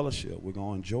going to fellowship. We're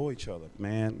going to enjoy each other.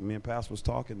 Man, me and Pastor was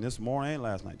talking this morning and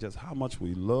last night just how much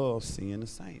we love seeing the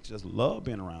saints. Just love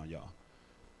being around y'all.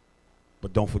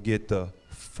 But don't forget the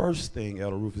first thing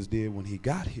Elder Rufus did when he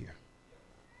got here.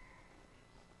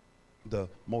 The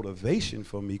motivation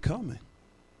for me coming.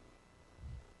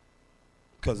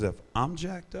 Because if I'm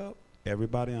jacked up,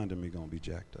 everybody under me going to be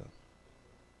jacked up.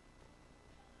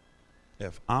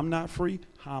 If I'm not free,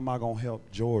 how am I going to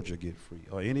help Georgia get free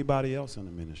or anybody else in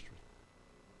the ministry?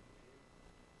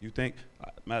 You think,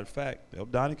 matter of fact,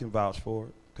 Elder Donnie can vouch for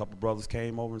it. A couple brothers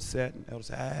came over and sat, and Elder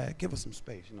said, give us some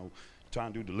space,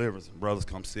 trying to do deliverance, and brothers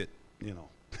come sit,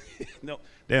 No,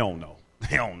 they don't know.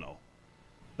 They don't know.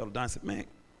 Elder Donnie said, man,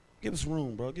 give us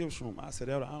room, bro. Give us room. I said,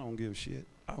 Elder, I don't give a shit.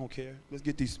 I don't care. Let's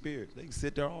get these spirits. They can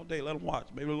sit there all day. Let them watch.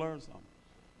 Maybe they'll learn something.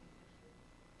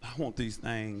 I want these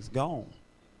things gone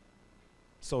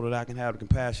so that I can have the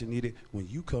compassion needed when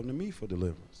you come to me for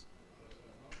deliverance.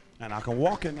 And I can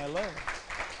walk in that love.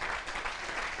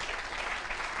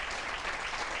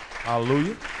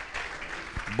 Hallelujah.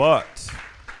 But,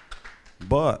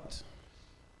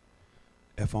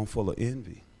 if I'm full of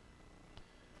envy,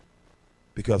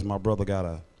 because my brother got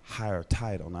a higher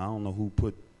title. Now, I don't know who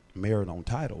put merit on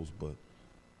titles, but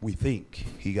we think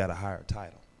he got a higher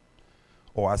title.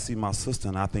 Or I see my sister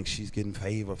and I think she's getting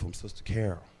favor from Sister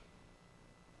Carol.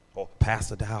 Or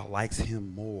Pastor Dow likes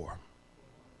him more.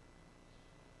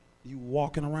 You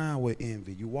walking around with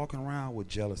envy. You walking around with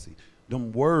jealousy.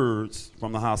 Them words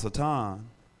from the house of Tom,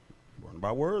 learned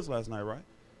about words last night, right?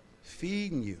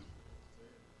 Feeding you.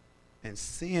 And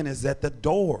sin is at the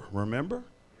door, remember?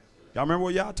 Y'all remember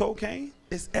what y'all told Cain?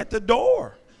 It's at the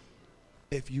door.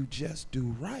 If you just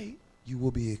do right, you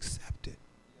will be accepted.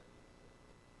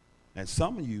 And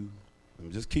some of you,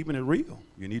 I'm just keeping it real,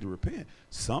 you need to repent.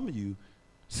 Some of you,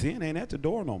 sin ain't at the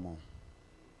door no more.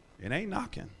 It ain't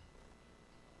knocking.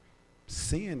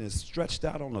 Sin is stretched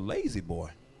out on the lazy boy.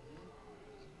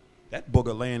 That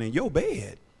booger laying in your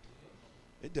bed.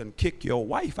 It doesn't kick your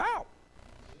wife out.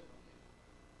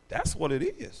 That's what it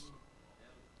is.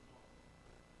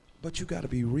 But you got to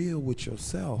be real with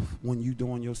yourself when you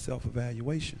doing your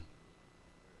self-evaluation.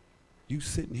 You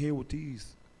sitting here with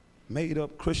these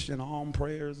made-up Christian arm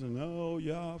prayers and, oh,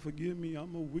 y'all, forgive me,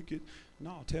 I'm a wicked.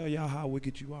 No, tell y'all how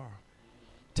wicked you are.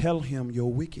 Tell him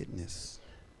your wickedness.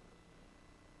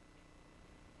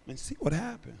 And see what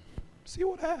happens. See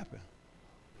what happens.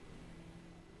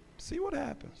 See what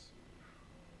happens.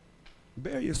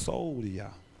 Bare your soul to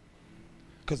y'all.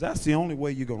 Because that's the only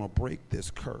way you're going to break this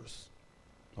curse.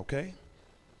 Okay?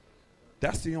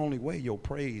 That's the only way your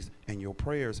praise and your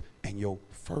prayers and your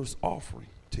first offering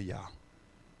to y'all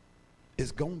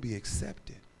is going to be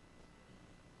accepted.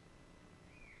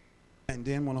 And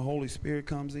then when the Holy Spirit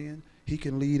comes in, he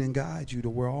can lead and guide you to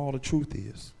where all the truth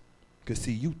is. Because,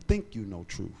 see, you think you know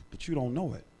truth, but you don't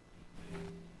know it.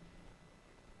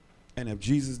 And if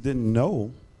Jesus didn't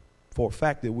know for a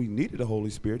fact that we needed the Holy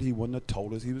Spirit, he wouldn't have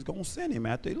told us he was going to send him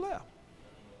after he left.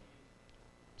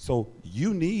 So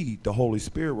you need the Holy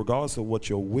Spirit regardless of what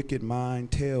your wicked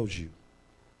mind tells you.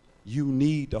 You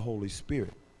need the Holy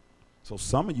Spirit. So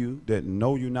some of you that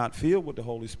know you're not filled with the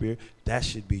Holy Spirit, that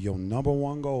should be your number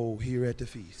one goal here at the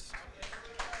feast.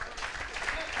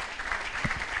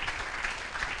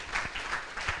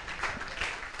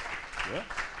 Yeah.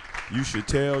 You should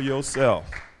tell yourself,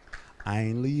 I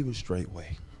ain't leaving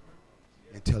straightway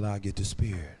until I get the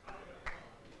Spirit.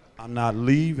 I'm not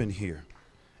leaving here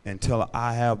until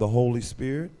I have the Holy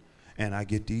Spirit and I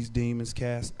get these demons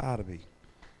cast out of me.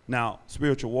 Now,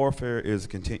 spiritual warfare is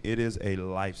a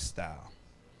lifestyle.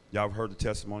 Y'all have heard the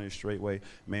testimony of Straightway.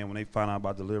 Man, when they found out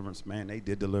about deliverance, man, they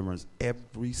did deliverance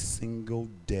every single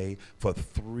day for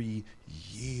 3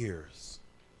 years.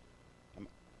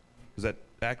 Is that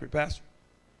accurate, Pastor?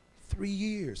 3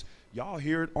 years. Y'all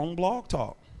hear it on Blog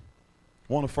Talk.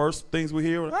 One of the first things we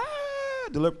hear was,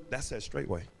 that's that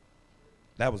Straightway.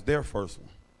 That was their first one.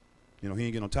 You know, he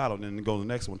ain't get no title, then go to the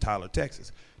next one, Tyler,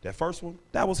 Texas. That first one,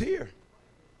 that was here.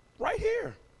 Right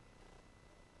here.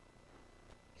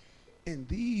 And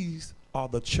these are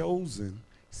the chosen,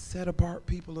 set-apart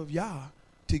people of Yah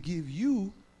to give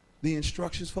you the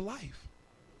instructions for life.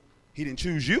 He didn't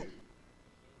choose you.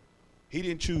 He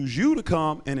didn't choose you to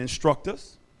come and instruct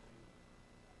us.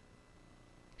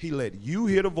 He let you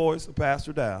hear the voice of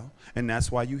Pastor Dow, and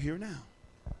that's why you're here now.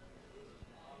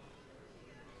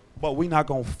 But we're not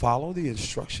going to follow the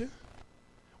instruction.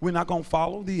 We're not going to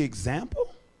follow the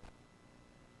example.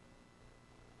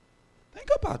 Think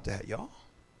about that, y'all.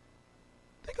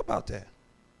 Think about that.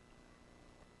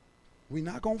 We're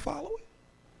not going to follow it.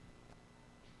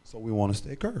 So we want to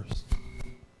stay cursed.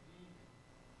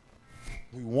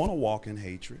 We want to walk in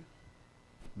hatred.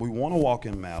 We want to walk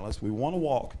in malice. We want to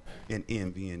walk in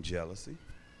envy and jealousy.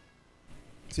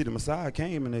 See, the Messiah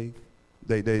came and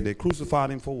they crucified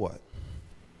him for what?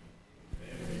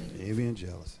 Envy and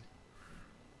jealousy.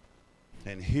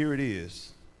 And here it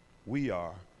is.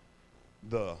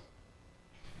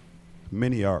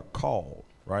 Many are called,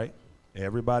 right?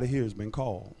 Everybody here has been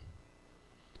called.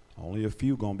 Only a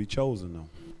few going to be chosen, though.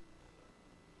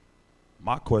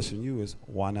 My question to you is,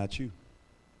 why not you?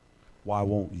 Why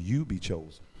won't you be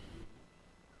chosen?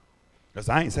 Because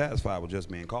I ain't satisfied with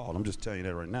just being called. I'm just telling you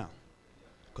that right now.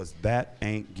 Because that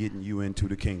ain't getting you into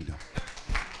the kingdom.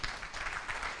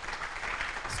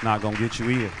 It's not going to get you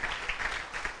in.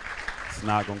 It's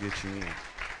not going to get you in.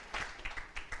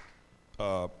 I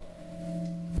don't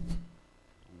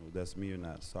know if that's me or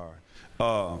not. Sorry. Am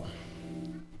I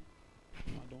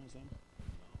doing something?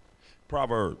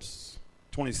 Proverbs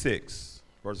 26,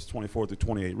 verses 24 through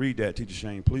 28. Read that, Teacher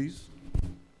Shane, please.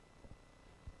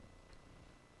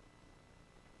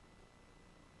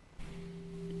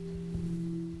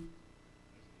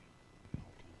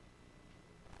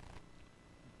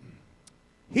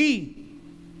 He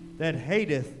that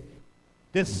hateth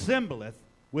dissembleth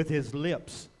with his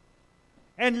lips,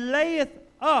 and layeth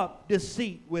up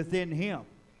deceit within him.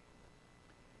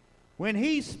 When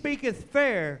he speaketh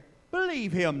fair,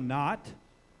 believe him not,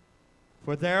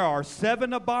 for there are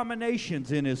 7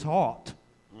 abominations in his heart.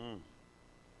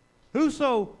 Whose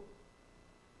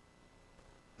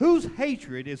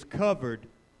hatred is covered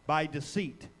by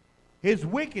deceit, his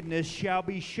wickedness shall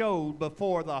be showed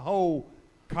before the whole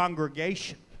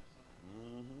congregation.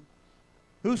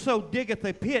 Whoso diggeth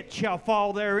a pit shall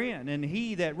fall therein, and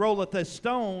he that rolleth a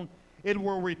stone, it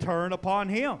will return upon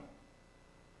him.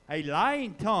 A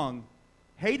lying tongue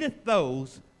hateth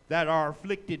those that are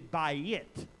afflicted by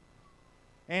it,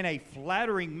 and a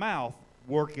flattering mouth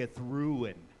worketh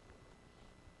ruin.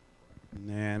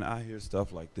 Man, I hear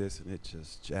stuff like this, and it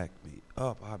just jacked me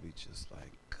up. I be just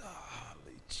like,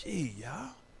 golly gee,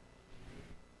 y'all.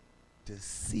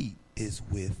 Deceit is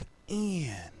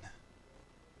within.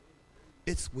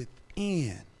 It's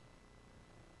within.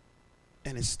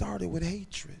 And it started with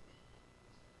hatred.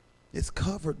 It's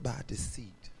covered by deceit.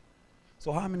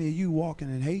 So how many of you walking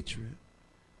in hatred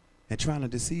and trying to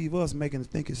deceive us, making us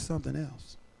think it's something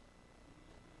else?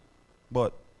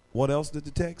 But what else did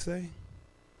the text say?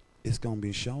 It's going to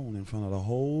be shown in front of the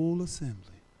whole assembly.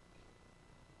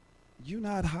 You're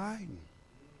not hiding.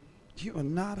 You are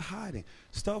not hiding.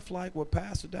 Stuff like what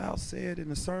Pastor Dow said in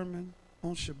the sermon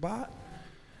on Shabbat,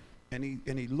 and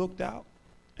he looked out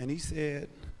and he said,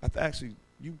 actually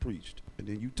you preached and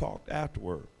then you talked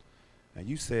afterward, and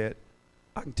you said,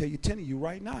 I can tell you 10 of you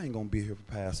right now ain't going to be here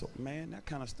for Passover. Man, that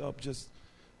kind of stuff just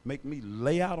make me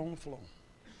lay out on the floor.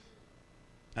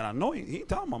 And I know he ain't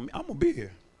talking about me. I'm going to be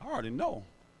here. I already know.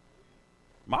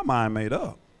 My mind made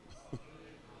up.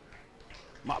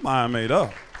 My mind made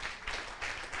up.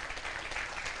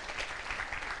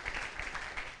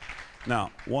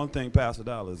 Now, one thing Pastor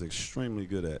Dollar is extremely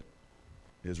good at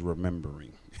is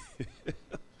remembering.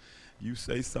 You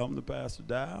say something to Pastor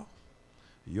Dow,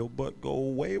 your butt go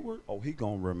wayward, oh, he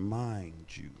gonna remind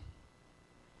you.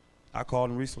 I called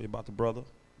him recently about the brother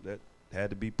that had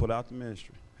to be put out the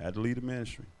ministry, had to leave the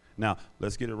ministry. Now,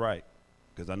 let's get it right,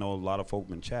 because I know a lot of folk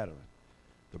been chattering.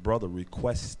 The brother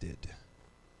requested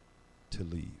to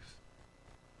leave,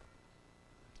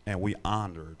 and we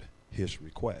honored his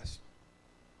request.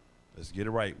 Let's get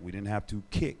it right. We didn't have to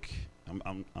kick.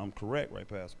 I'm correct, right,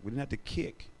 Pastor? We didn't have to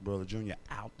kick Brother Junior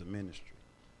out the ministry.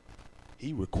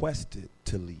 He requested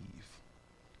to leave,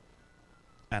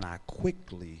 and I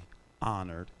quickly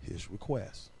honored his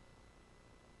request.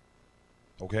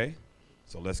 Okay?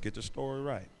 So let's get the story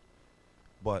right.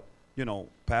 But, you know,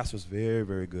 Pastor's very,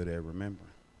 very good at remembering.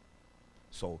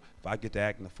 So if I get to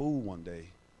acting a fool one day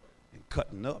and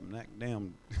cutting up and acting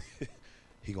damn,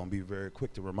 he going to be very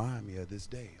quick to remind me of this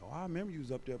day. Oh, I remember you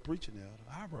was up there preaching there.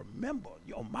 I remember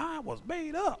your mind was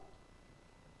made up.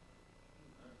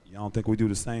 Y'all don't think we do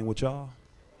the same with y'all?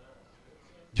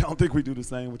 Y'all don't think we do the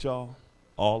same with y'all?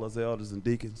 All us elders and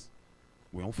deacons?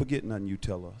 We don't forget nothing you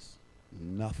tell us.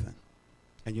 Nothing.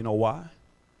 And you know why?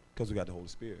 Because we got the Holy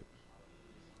Spirit.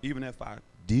 Even if I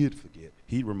did forget,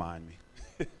 he'd remind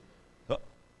me. Oh,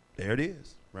 there it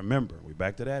is. Remember, we're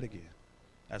back to that again.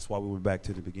 That's why we went back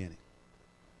to the beginning.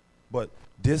 But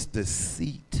this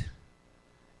deceit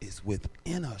is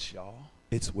within us, y'all.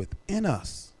 It's within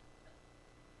us.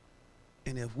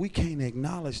 And if we can't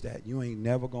acknowledge that, you ain't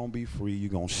never going to be free.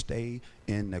 You're going to stay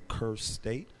in the cursed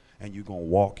state, and you're going to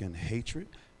walk in hatred,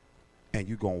 and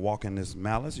you're going to walk in this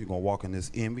malice. You're going to walk in this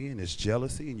envy and this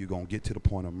jealousy, and you're going to get to the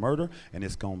point of murder, and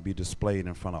it's going to be displayed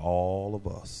in front of all of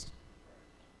us.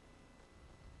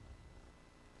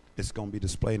 It's going to be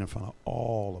displayed in front of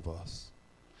all of us.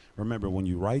 Remember, when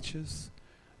you're righteous,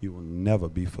 you will never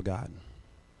be forgotten.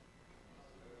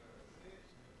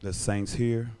 The saints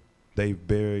here, they've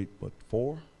buried, what,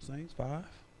 4 saints, 5?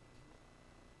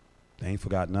 They ain't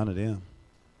forgot none of them.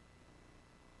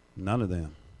 None of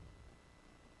them.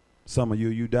 Some of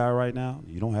you die right now,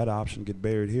 you don't have the option to get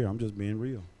buried here. I'm just being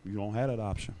real. You don't have that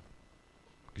option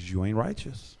because you ain't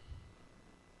righteous.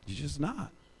 You're just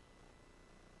not.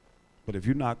 But if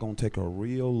you're not going to take a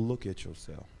real look at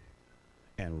yourself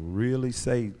and really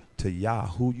say to Yah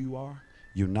who you are,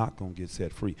 you're not going to get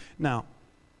set free. Now,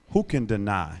 who can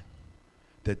deny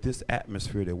that this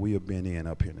atmosphere that we have been in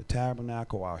up here in the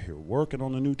tabernacle, out here working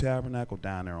on the new tabernacle,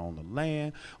 down there on the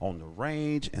land, on the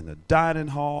range, in the dining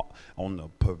hall, on the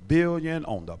pavilion,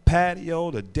 on the patio,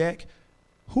 the deck,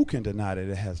 who can deny that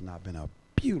it has not been a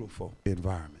beautiful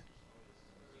environment?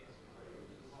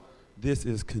 This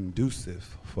is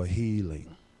conducive for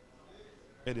healing.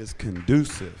 It is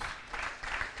conducive.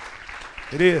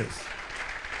 It is.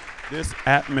 This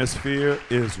atmosphere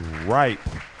is ripe.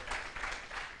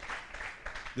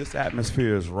 This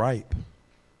atmosphere is ripe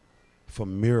for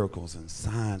miracles and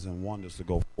signs and wonders to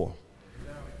go forth.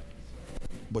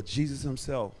 But Jesus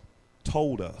himself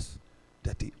told us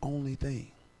that the only thing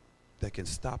that can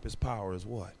stop his power is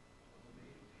what?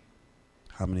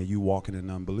 How many of you walking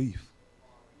in unbelief?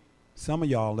 Some of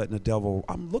y'all letting the devil,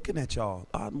 I'm looking at y'all,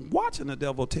 I'm watching the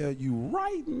devil tell you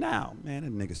right now, man,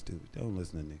 that nigga stupid. Don't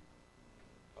listen to nigga.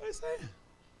 What he saying?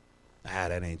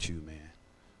 That ain't you, man.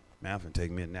 Man, I'm finna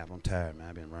take me a nap. I'm tired, man.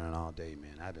 I've been running all day,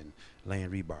 man. I've been laying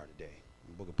rebar today.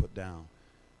 Booker put down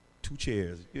 2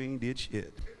 chairs. You ain't did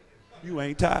shit. You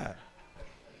ain't tired.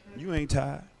 You ain't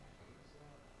tired.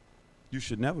 You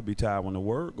should never be tired when the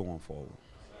word going forward.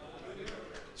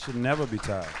 Should never be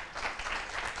tired.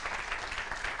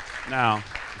 Now,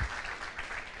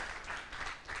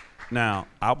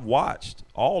 I've watched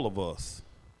all of us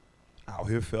out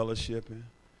here fellowshipping.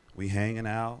 We hanging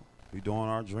out. We doing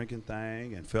our drinking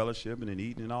thing and fellowshipping and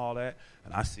eating and all that.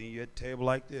 And I see you at a table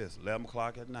like this, 11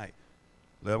 o'clock at night.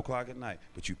 11 o'clock at night.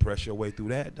 But you press your way through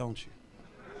that, don't you?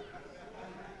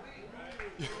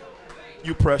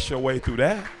 You press your way through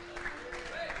that.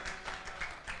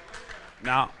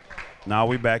 Now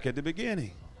we back at the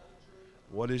beginning.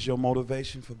 What is your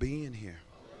motivation for being here?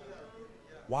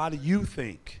 Why do you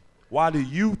think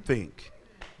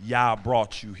Yah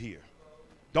brought you here?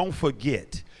 Don't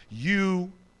forget,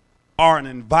 you are an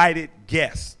invited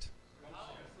guest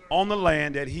on the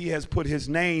land that he has put his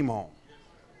name on.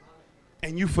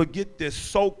 And you forget this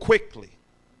so quickly.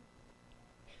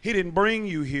 He didn't bring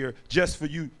you here just for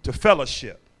you to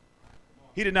fellowship.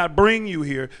 He did not bring you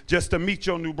here just to meet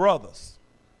your new brothers.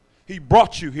 He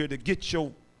brought you here to get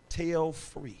your tail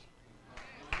free.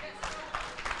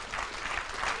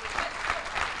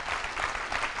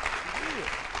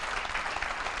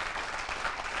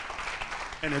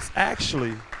 And it's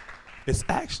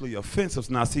actually offensive.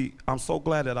 Now, see, I'm so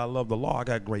glad that I love the law. I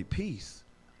got great peace.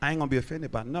 I ain't going to be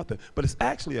offended by nothing. But it's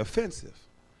actually offensive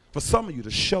for some of you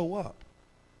to show up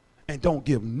and don't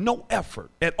give no effort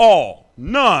at all,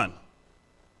 none,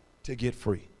 to get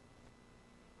free.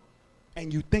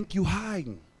 And you think you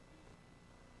hiding.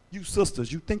 You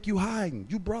sisters, you think you hiding.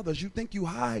 You brothers, you think you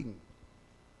hiding.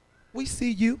 We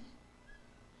see you.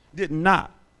 Did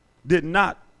not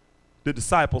the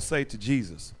disciples say to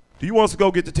Jesus, do you want us to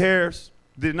go get the tares?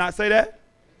 Did it not say that?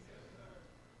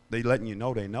 They letting you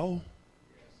know they know.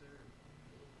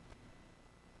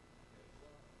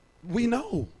 We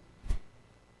know.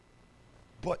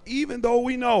 But even though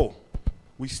we know,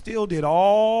 we still did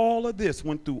all of this,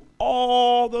 went through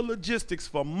all the logistics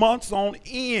for months on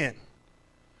end,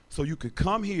 so you could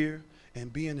come here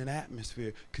and be in an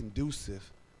atmosphere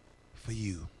conducive for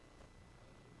you.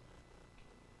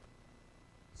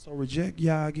 So reject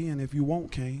Yah again if you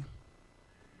won't, Cain.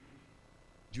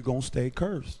 You're going to stay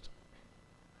cursed.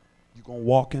 You're going to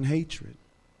walk in hatred.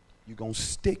 You're going to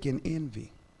stick in envy.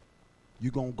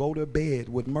 You're going to go to bed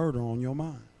with murder on your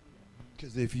mind.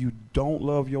 Because if you don't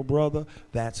love your brother,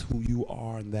 that's who you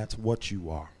are and that's what you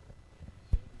are.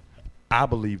 I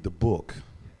believe the book.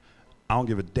 I don't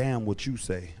give a damn what you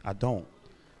say. I don't.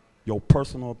 Your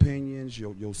personal opinions,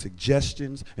 your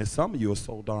suggestions, and some of you are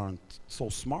so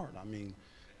smart. I mean,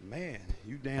 man,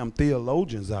 you damn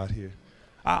theologians out here.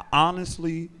 I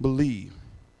honestly believe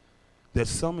that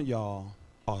some of y'all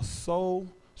are so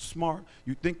smart.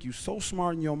 You think you're so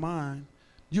smart in your mind,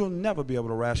 you'll never be able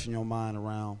to ration your mind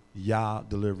around Yah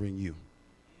delivering you.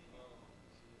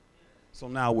 So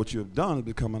now what you have done is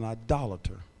become an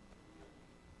idolater.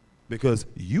 Because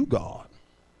you God.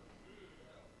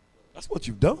 That's what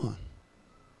you've done.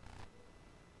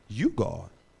 You God.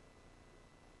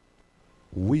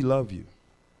 We love you.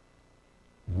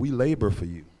 We labor for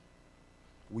you.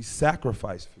 We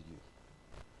sacrifice for you.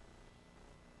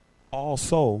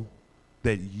 Also,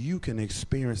 that you can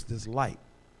experience this light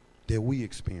that we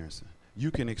experiencing.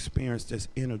 You can experience this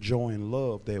inner joy and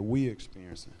love that we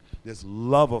experiencing. This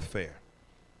love affair.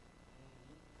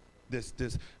 This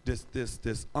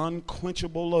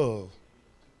unquenchable love.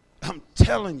 I'm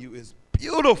telling you, it's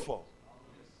beautiful.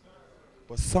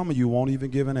 But some of you won't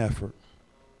even give an effort.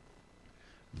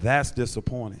 That's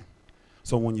disappointing.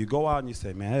 So when you go out and you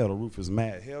say, man, Elder Rufus is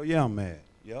mad. Hell yeah, I'm mad.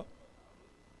 Yep.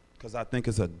 Because I think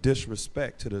it's a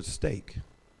disrespect to the stake.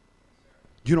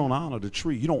 You don't honor the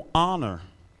tree. You don't honor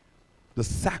the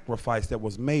sacrifice that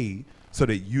was made so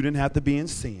that you didn't have to be in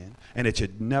sin and that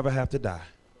you'd never have to die.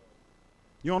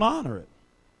 You don't honor it.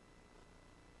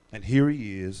 And here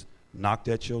he is, knocked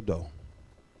at your door.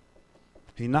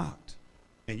 He knocked.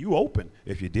 And you opened.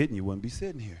 If you didn't, you wouldn't be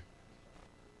sitting here.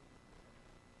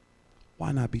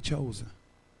 Why not be chosen?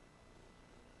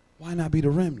 Why not be the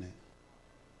remnant?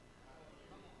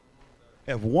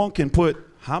 If one can put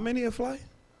how many a flight?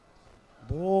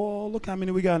 Boy, look how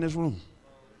many we got in this room.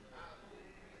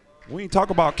 We ain't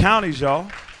talking about counties, y'all.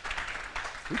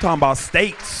 We talking about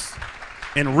states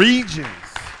and regions.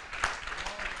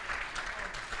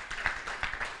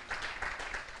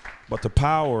 But the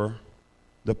power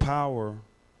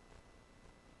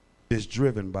is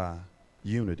driven by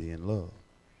unity and love.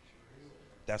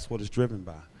 That's what it's driven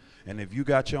by. And if you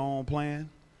got your own plan,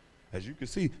 As you can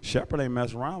see, Shepherd ain't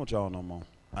messing around with y'all no more.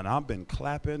 And I've been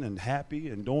clapping and happy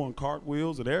and doing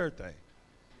cartwheels and everything.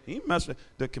 He ain't messing.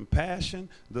 The compassion,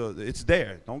 it's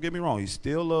there. Don't get me wrong. He's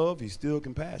still love. He's still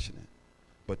compassionate.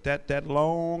 But that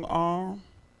long arm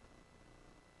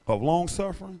of long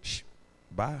suffering,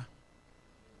 bye.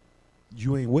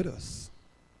 You ain't with us.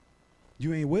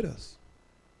 You ain't with us.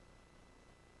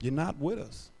 You're not with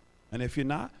us. And if you're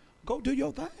not, go do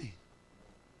your thing.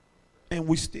 And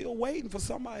we're still waiting for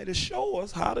somebody to show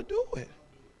us how to do it.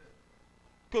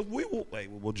 Because we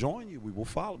will join you. We will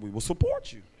follow. We will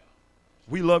support you.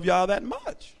 We love y'all that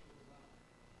much.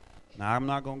 Now, I'm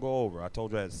not going to go over. I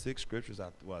told you I had 6 scriptures. I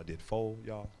did 4,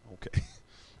 y'all. Okay.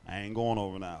 I ain't going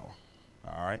over an hour.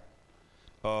 All right.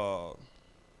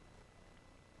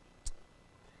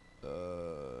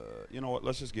 You know what?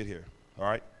 Let's just get here. All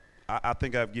right. I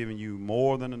think I've given you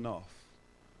more than enough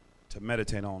to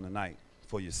meditate on tonight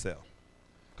for yourself.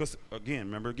 Because,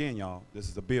 remember, y'all, this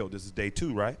is a build. This is day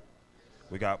 2, right?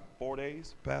 We got 4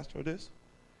 days, Pastor, of this.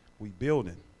 We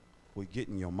building. We're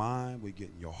getting your mind. We're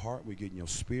getting your heart. We're getting your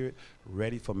spirit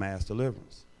ready for mass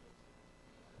deliverance.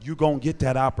 You're going to get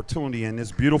that opportunity in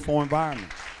this beautiful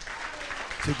environment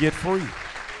to get free.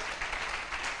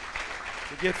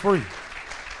 To get free.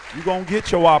 You're going to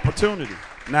get your opportunity.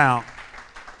 Now,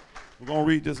 we're going to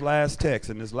read this last text.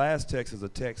 And this last text is a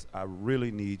text I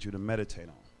really need you to meditate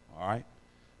on. All right?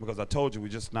 Because I told you we're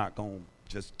just not going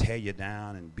to just tear you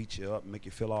down and beat you up and make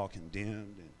you feel all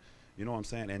condemned. And you know what I'm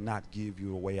saying? And not give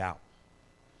you a way out.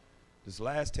 This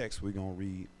last text we're going to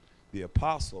read, the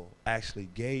apostle actually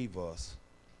gave us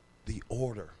the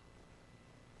order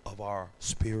of our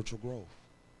spiritual growth.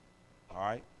 All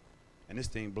right? And this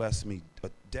thing blessed me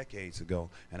decades ago,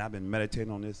 and I've been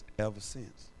meditating on this ever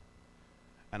since.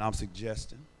 And I'm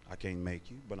suggesting, I can't make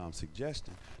you, but I'm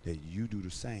suggesting that you do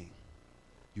the same.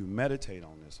 You meditate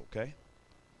on this, okay?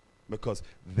 Because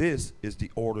this is the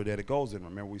order that it goes in.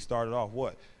 Remember, we started off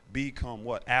what? B come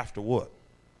what? After what?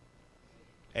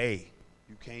 A.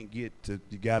 You can't get to,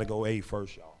 you got to go A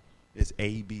first, y'all. It's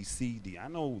A, B, C, D. I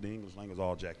know the English language is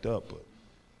all jacked up, but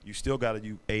you still got to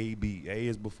do A, B. A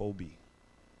is before B.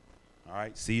 All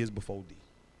right? C is before D.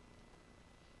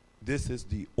 This is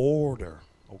the order,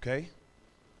 okay?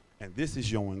 And this is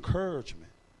your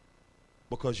encouragement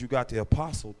because you got the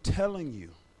apostle telling you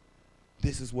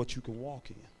this is what you can walk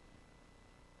in.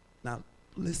 Now,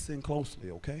 listen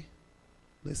closely, okay?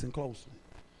 Listen closely.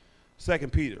 2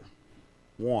 Peter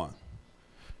 1.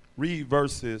 Read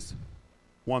verses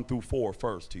 1 through 4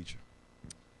 first, teacher.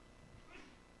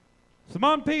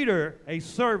 Simon Peter, a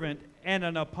servant and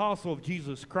an apostle of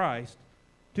Jesus Christ,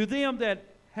 to them that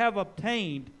have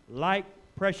obtained like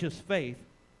precious faith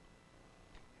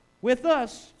with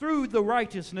us through the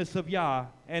righteousness of Yah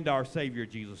and our Savior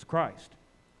Jesus Christ.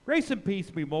 Grace and peace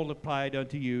be multiplied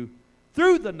unto you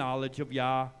through the knowledge of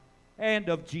Yah and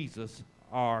of Jesus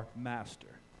our Master,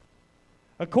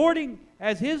 according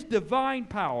as his divine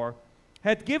power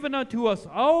hath given unto us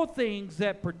all things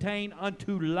that pertain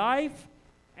unto life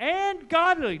and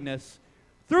godliness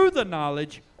through the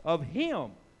knowledge of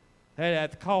him that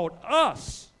hath called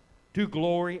us to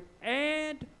glory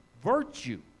and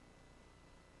virtue,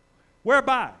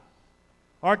 whereby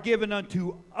are given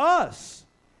unto us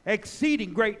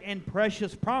exceeding great and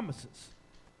precious promises,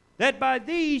 that by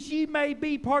these ye may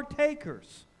be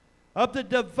partakers of the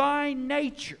divine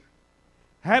nature,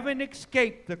 having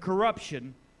escaped the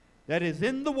corruption that is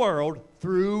in the world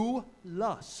through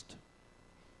lust.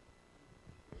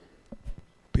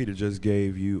 Peter just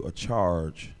gave you a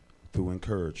charge through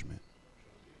encouragement.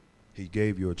 He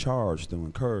gave you a charge through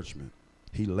encouragement.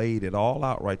 He laid it all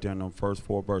out right there in those first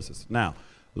 4 verses. Now,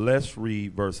 let's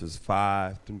read verses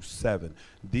 5 through 7.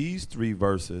 These 3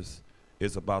 verses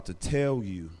is about to tell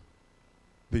you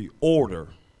the order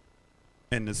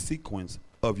and the sequence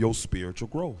of your spiritual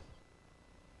growth.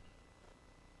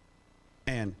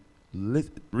 And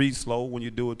read slow when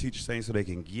you do it, teacher saying so they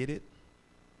can get it.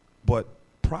 But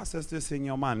process this in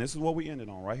your mind. This is what we ended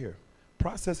on right here.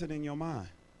 Process it in your mind.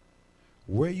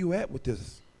 Where you at with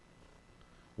this?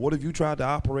 What if you tried to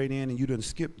operate in and you didn't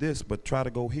skip this but try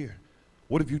to go here?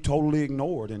 What if you totally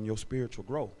ignored in your spiritual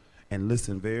growth? And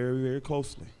listen very, very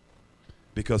closely.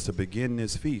 Because to begin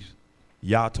this feast,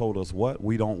 Yah told us what?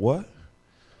 We don't what?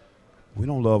 We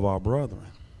don't love our brethren.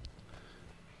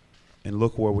 And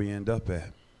look where we end up at.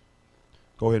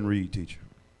 Go ahead and read, teacher.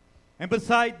 And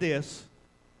beside this,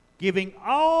 giving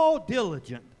all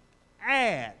diligent,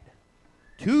 add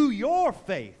to your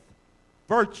faith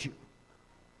virtue,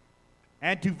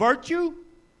 and to virtue,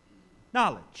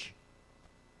 knowledge,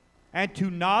 and to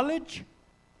knowledge,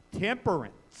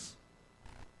 temperance,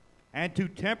 and to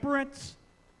temperance,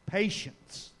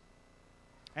 patience,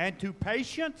 And to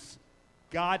patience,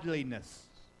 godliness.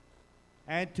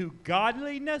 And to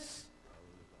godliness,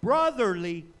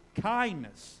 brotherly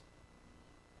kindness.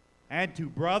 And to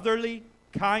brotherly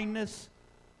kindness,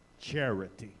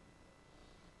 charity.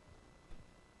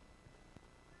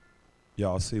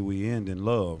 Y'all see we end in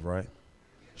love, right?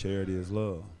 Charity is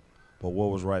love. But what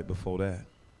was right before that?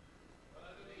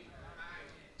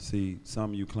 See,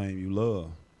 some of you claim you love.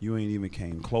 You ain't even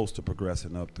came close to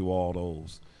progressing up through all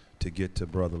those to get to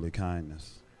brotherly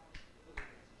kindness.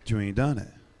 You ain't done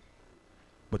it.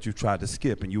 But you tried to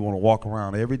skip and you want to walk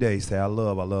around every day say, I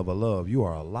love, I love, I love. You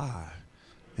are a lie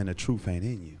and the truth ain't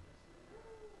in you.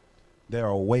 There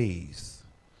are ways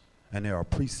and there are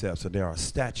precepts and there are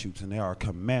statutes and there are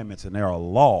commandments and there are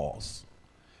laws.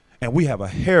 And we have a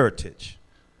heritage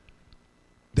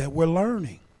that we're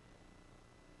learning.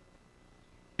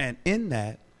 And in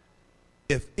that,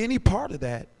 if any part of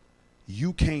that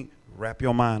you can't wrap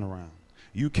your mind around,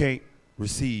 you can't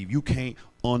receive, you can't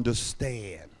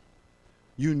understand,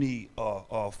 you need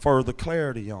further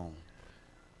clarity on,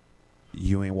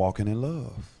 you ain't walking in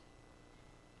love.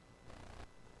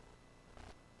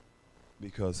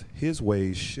 Because his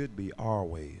ways should be our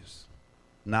ways,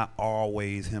 not our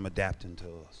ways him adapting to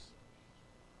us.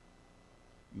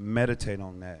 Meditate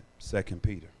on that, 2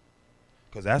 Peter.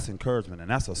 Because that's encouragement, and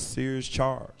that's a serious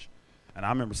charge. And I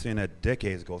remember seeing that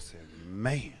decades ago saying,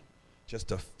 man, just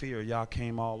the fear y'all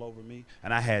came all over me.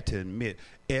 And I had to admit,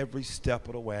 every step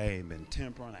of the way, I ain't been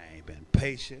temperate, I ain't been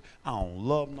patient, I don't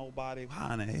love nobody.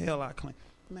 How in the hell I claim?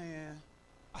 Man,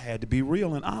 I had to be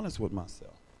real and honest with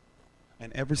myself.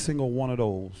 And every single one of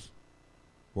those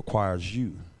requires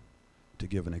you to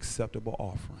give an acceptable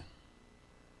offering,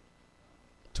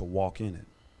 to walk in it.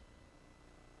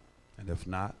 And if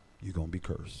not, you're going to be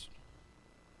cursed.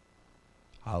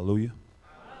 Hallelujah.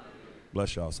 Hallelujah.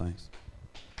 Bless y'all, saints.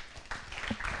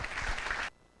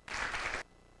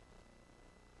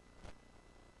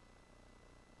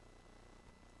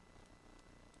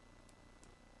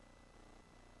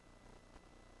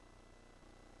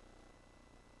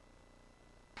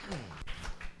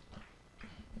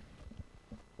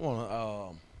 I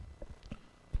want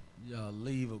to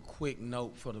leave a quick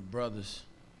note for the brothers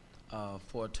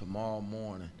for tomorrow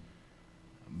morning.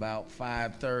 About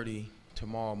 5:30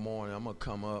 tomorrow morning, I'm going to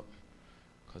come up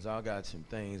because I got some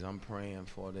things I'm praying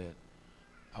for that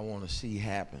I want to see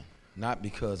happen. Not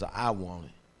because I want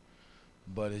it,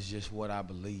 but it's just what I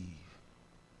believe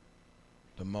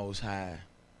the Most High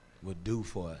would do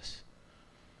for us.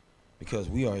 Because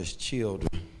we are his children.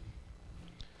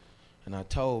 And I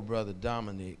told Brother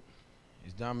Dominic,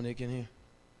 is Dominic in here?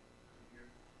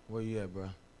 Where you at, bro?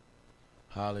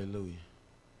 Hallelujah.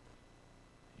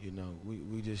 You know,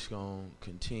 we just going to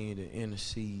continue to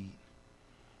intercede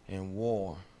and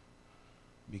war.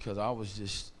 Because I was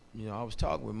just, you know, I was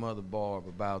talking with Mother Barb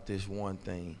about this one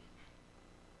thing.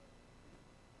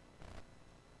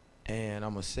 And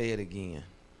I'm going to say it again.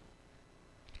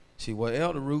 See, what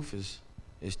Elder Rufus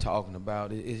is talking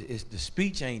about, is the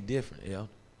speech ain't different, Elder.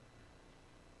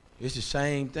 It's the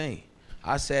same thing.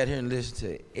 I sat here and listened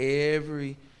to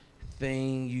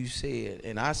everything you said.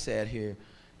 And I sat here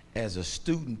as a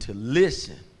student to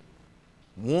listen.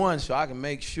 One, so I can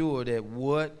make sure that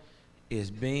what is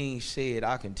being said,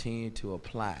 I continue to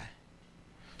apply.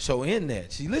 So in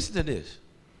that, see, listen to this.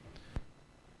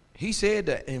 He said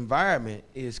the environment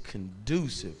is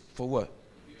conducive for what?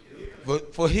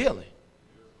 For healing.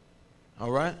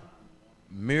 All right?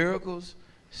 Miracles,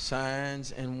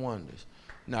 signs, and wonders.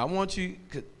 Now, I want you,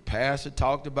 Pastor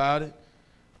talked about it,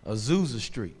 Azusa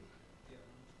Street.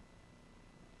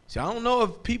 See, I don't know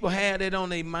if people had that on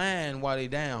their mind while they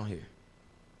down here.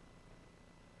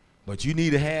 But you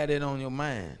need to have that on your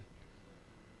mind.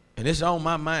 And it's on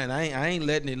my mind. I ain't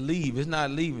letting it leave. It's not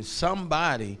leaving.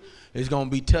 Somebody is going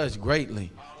to be touched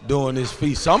greatly during this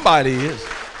feast. Somebody is.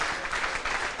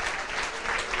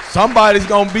 Somebody's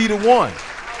going to be the one.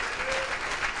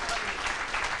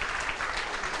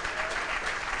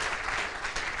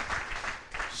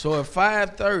 So at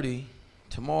 5:30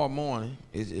 tomorrow morning,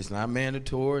 it's not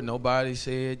mandatory. Nobody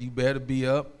said you better be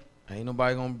up. Ain't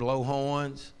nobody going to blow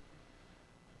horns.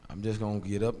 I'm just going to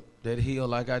get up that hill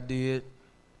like I did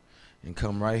and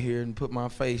come right here and put my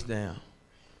face down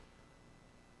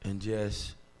and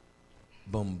just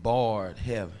bombard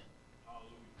heaven.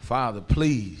 Father,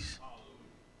 please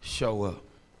show up.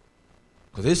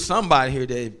 Because there's somebody here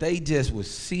that if they just would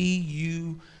see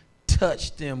you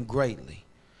touch them greatly,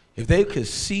 if they could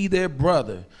see their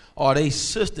brother or their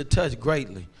sister touch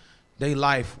greatly, their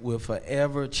life will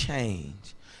forever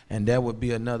change. And there would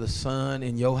be another son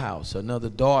in your house, another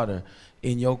daughter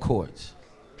in your courts.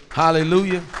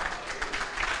 Hallelujah.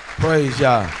 Praise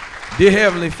y'all. Dear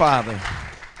Heavenly Father,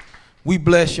 we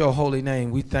bless your holy name.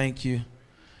 We thank you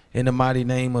in the mighty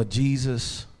name of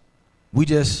Jesus. We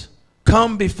just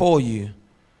come before you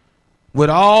with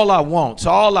all our wants,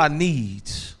 all our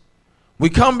needs. We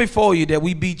come before you that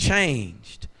we be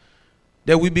changed,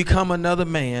 that we become another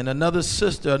man, another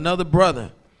sister, another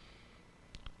brother.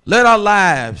 Let our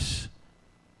lives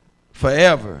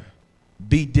forever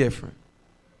be different.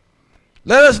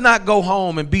 Let us not go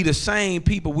home and be the same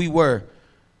people we were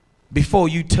before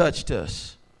you touched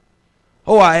us.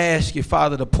 Oh, I ask you,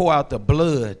 Father, to pour out the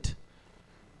blood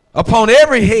upon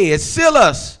every head. Seal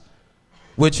us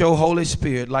with your Holy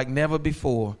Spirit like never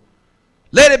before.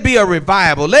 Let it be a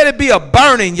revival. Let it be a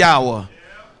burning, Yahweh,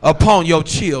 upon your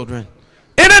children.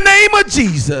 In the name of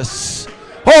Jesus.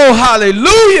 Oh,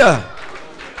 hallelujah.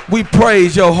 We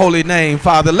praise your holy name,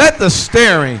 Father. Let the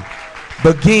stirring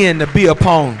begin to be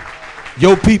upon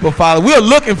your people, Father. We're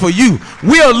looking for you.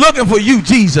 We are looking for you,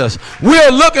 Jesus. We're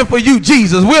looking for you,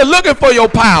 Jesus. We're looking for your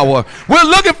power. We're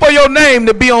looking for your name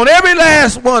to be on every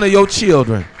last one of your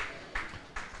children,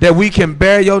 that we can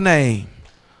bear your name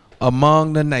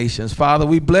among the nations. Father,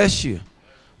 we bless you.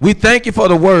 We thank you for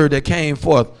the word that came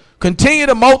forth. Continue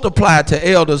to multiply to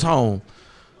Elder's home.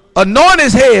 Anoint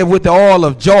his head with the oil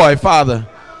of joy, Father.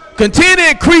 Continue to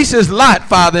increase his lot,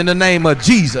 Father, in the name of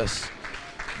Jesus.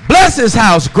 Bless his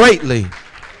house greatly.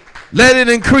 Let it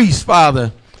increase,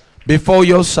 Father, before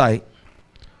your sight.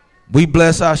 We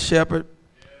bless our shepherd.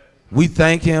 We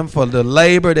thank him for the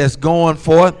labor that's going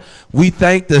forth. We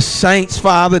thank the saints,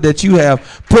 Father, that you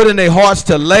have put in their hearts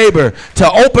to labor,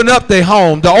 to open up their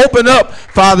home, to open up,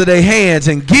 Father, their hands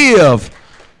and give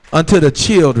unto the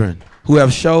children who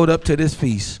have showed up to this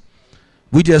feast.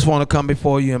 We just want to come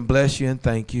before you and bless you and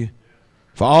thank you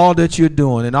for all that you're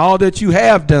doing and all that you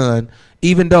have done,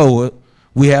 even though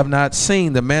we have not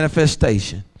seen the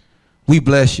manifestation. We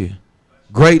bless you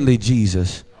greatly,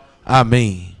 Jesus.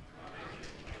 Amen.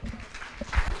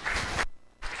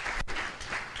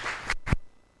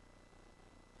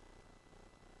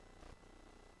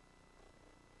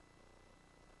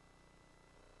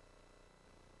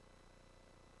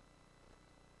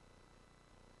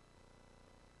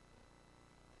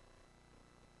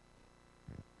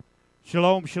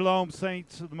 Shalom, shalom,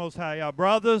 saints of the Most High.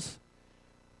 Brothers,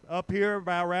 up here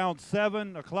by around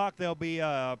 7 o'clock, there'll be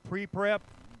pre-prep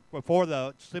before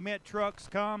the cement trucks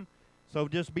come. So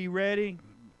just be ready.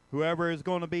 Whoever is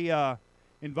going to be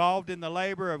involved in the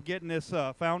labor of getting this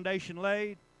foundation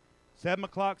laid, 7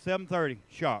 o'clock, 7:30,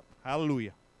 sharp.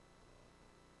 Hallelujah.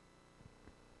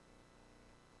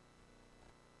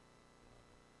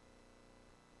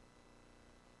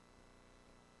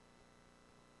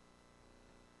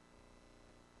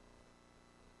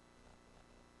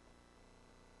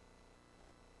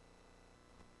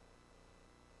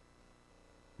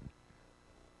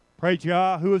 Praise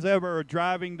Yah. Who is ever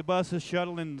driving the buses,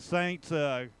 shuttling the saints,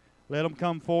 let them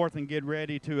come forth and get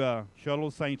ready to shuttle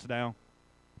the saints down.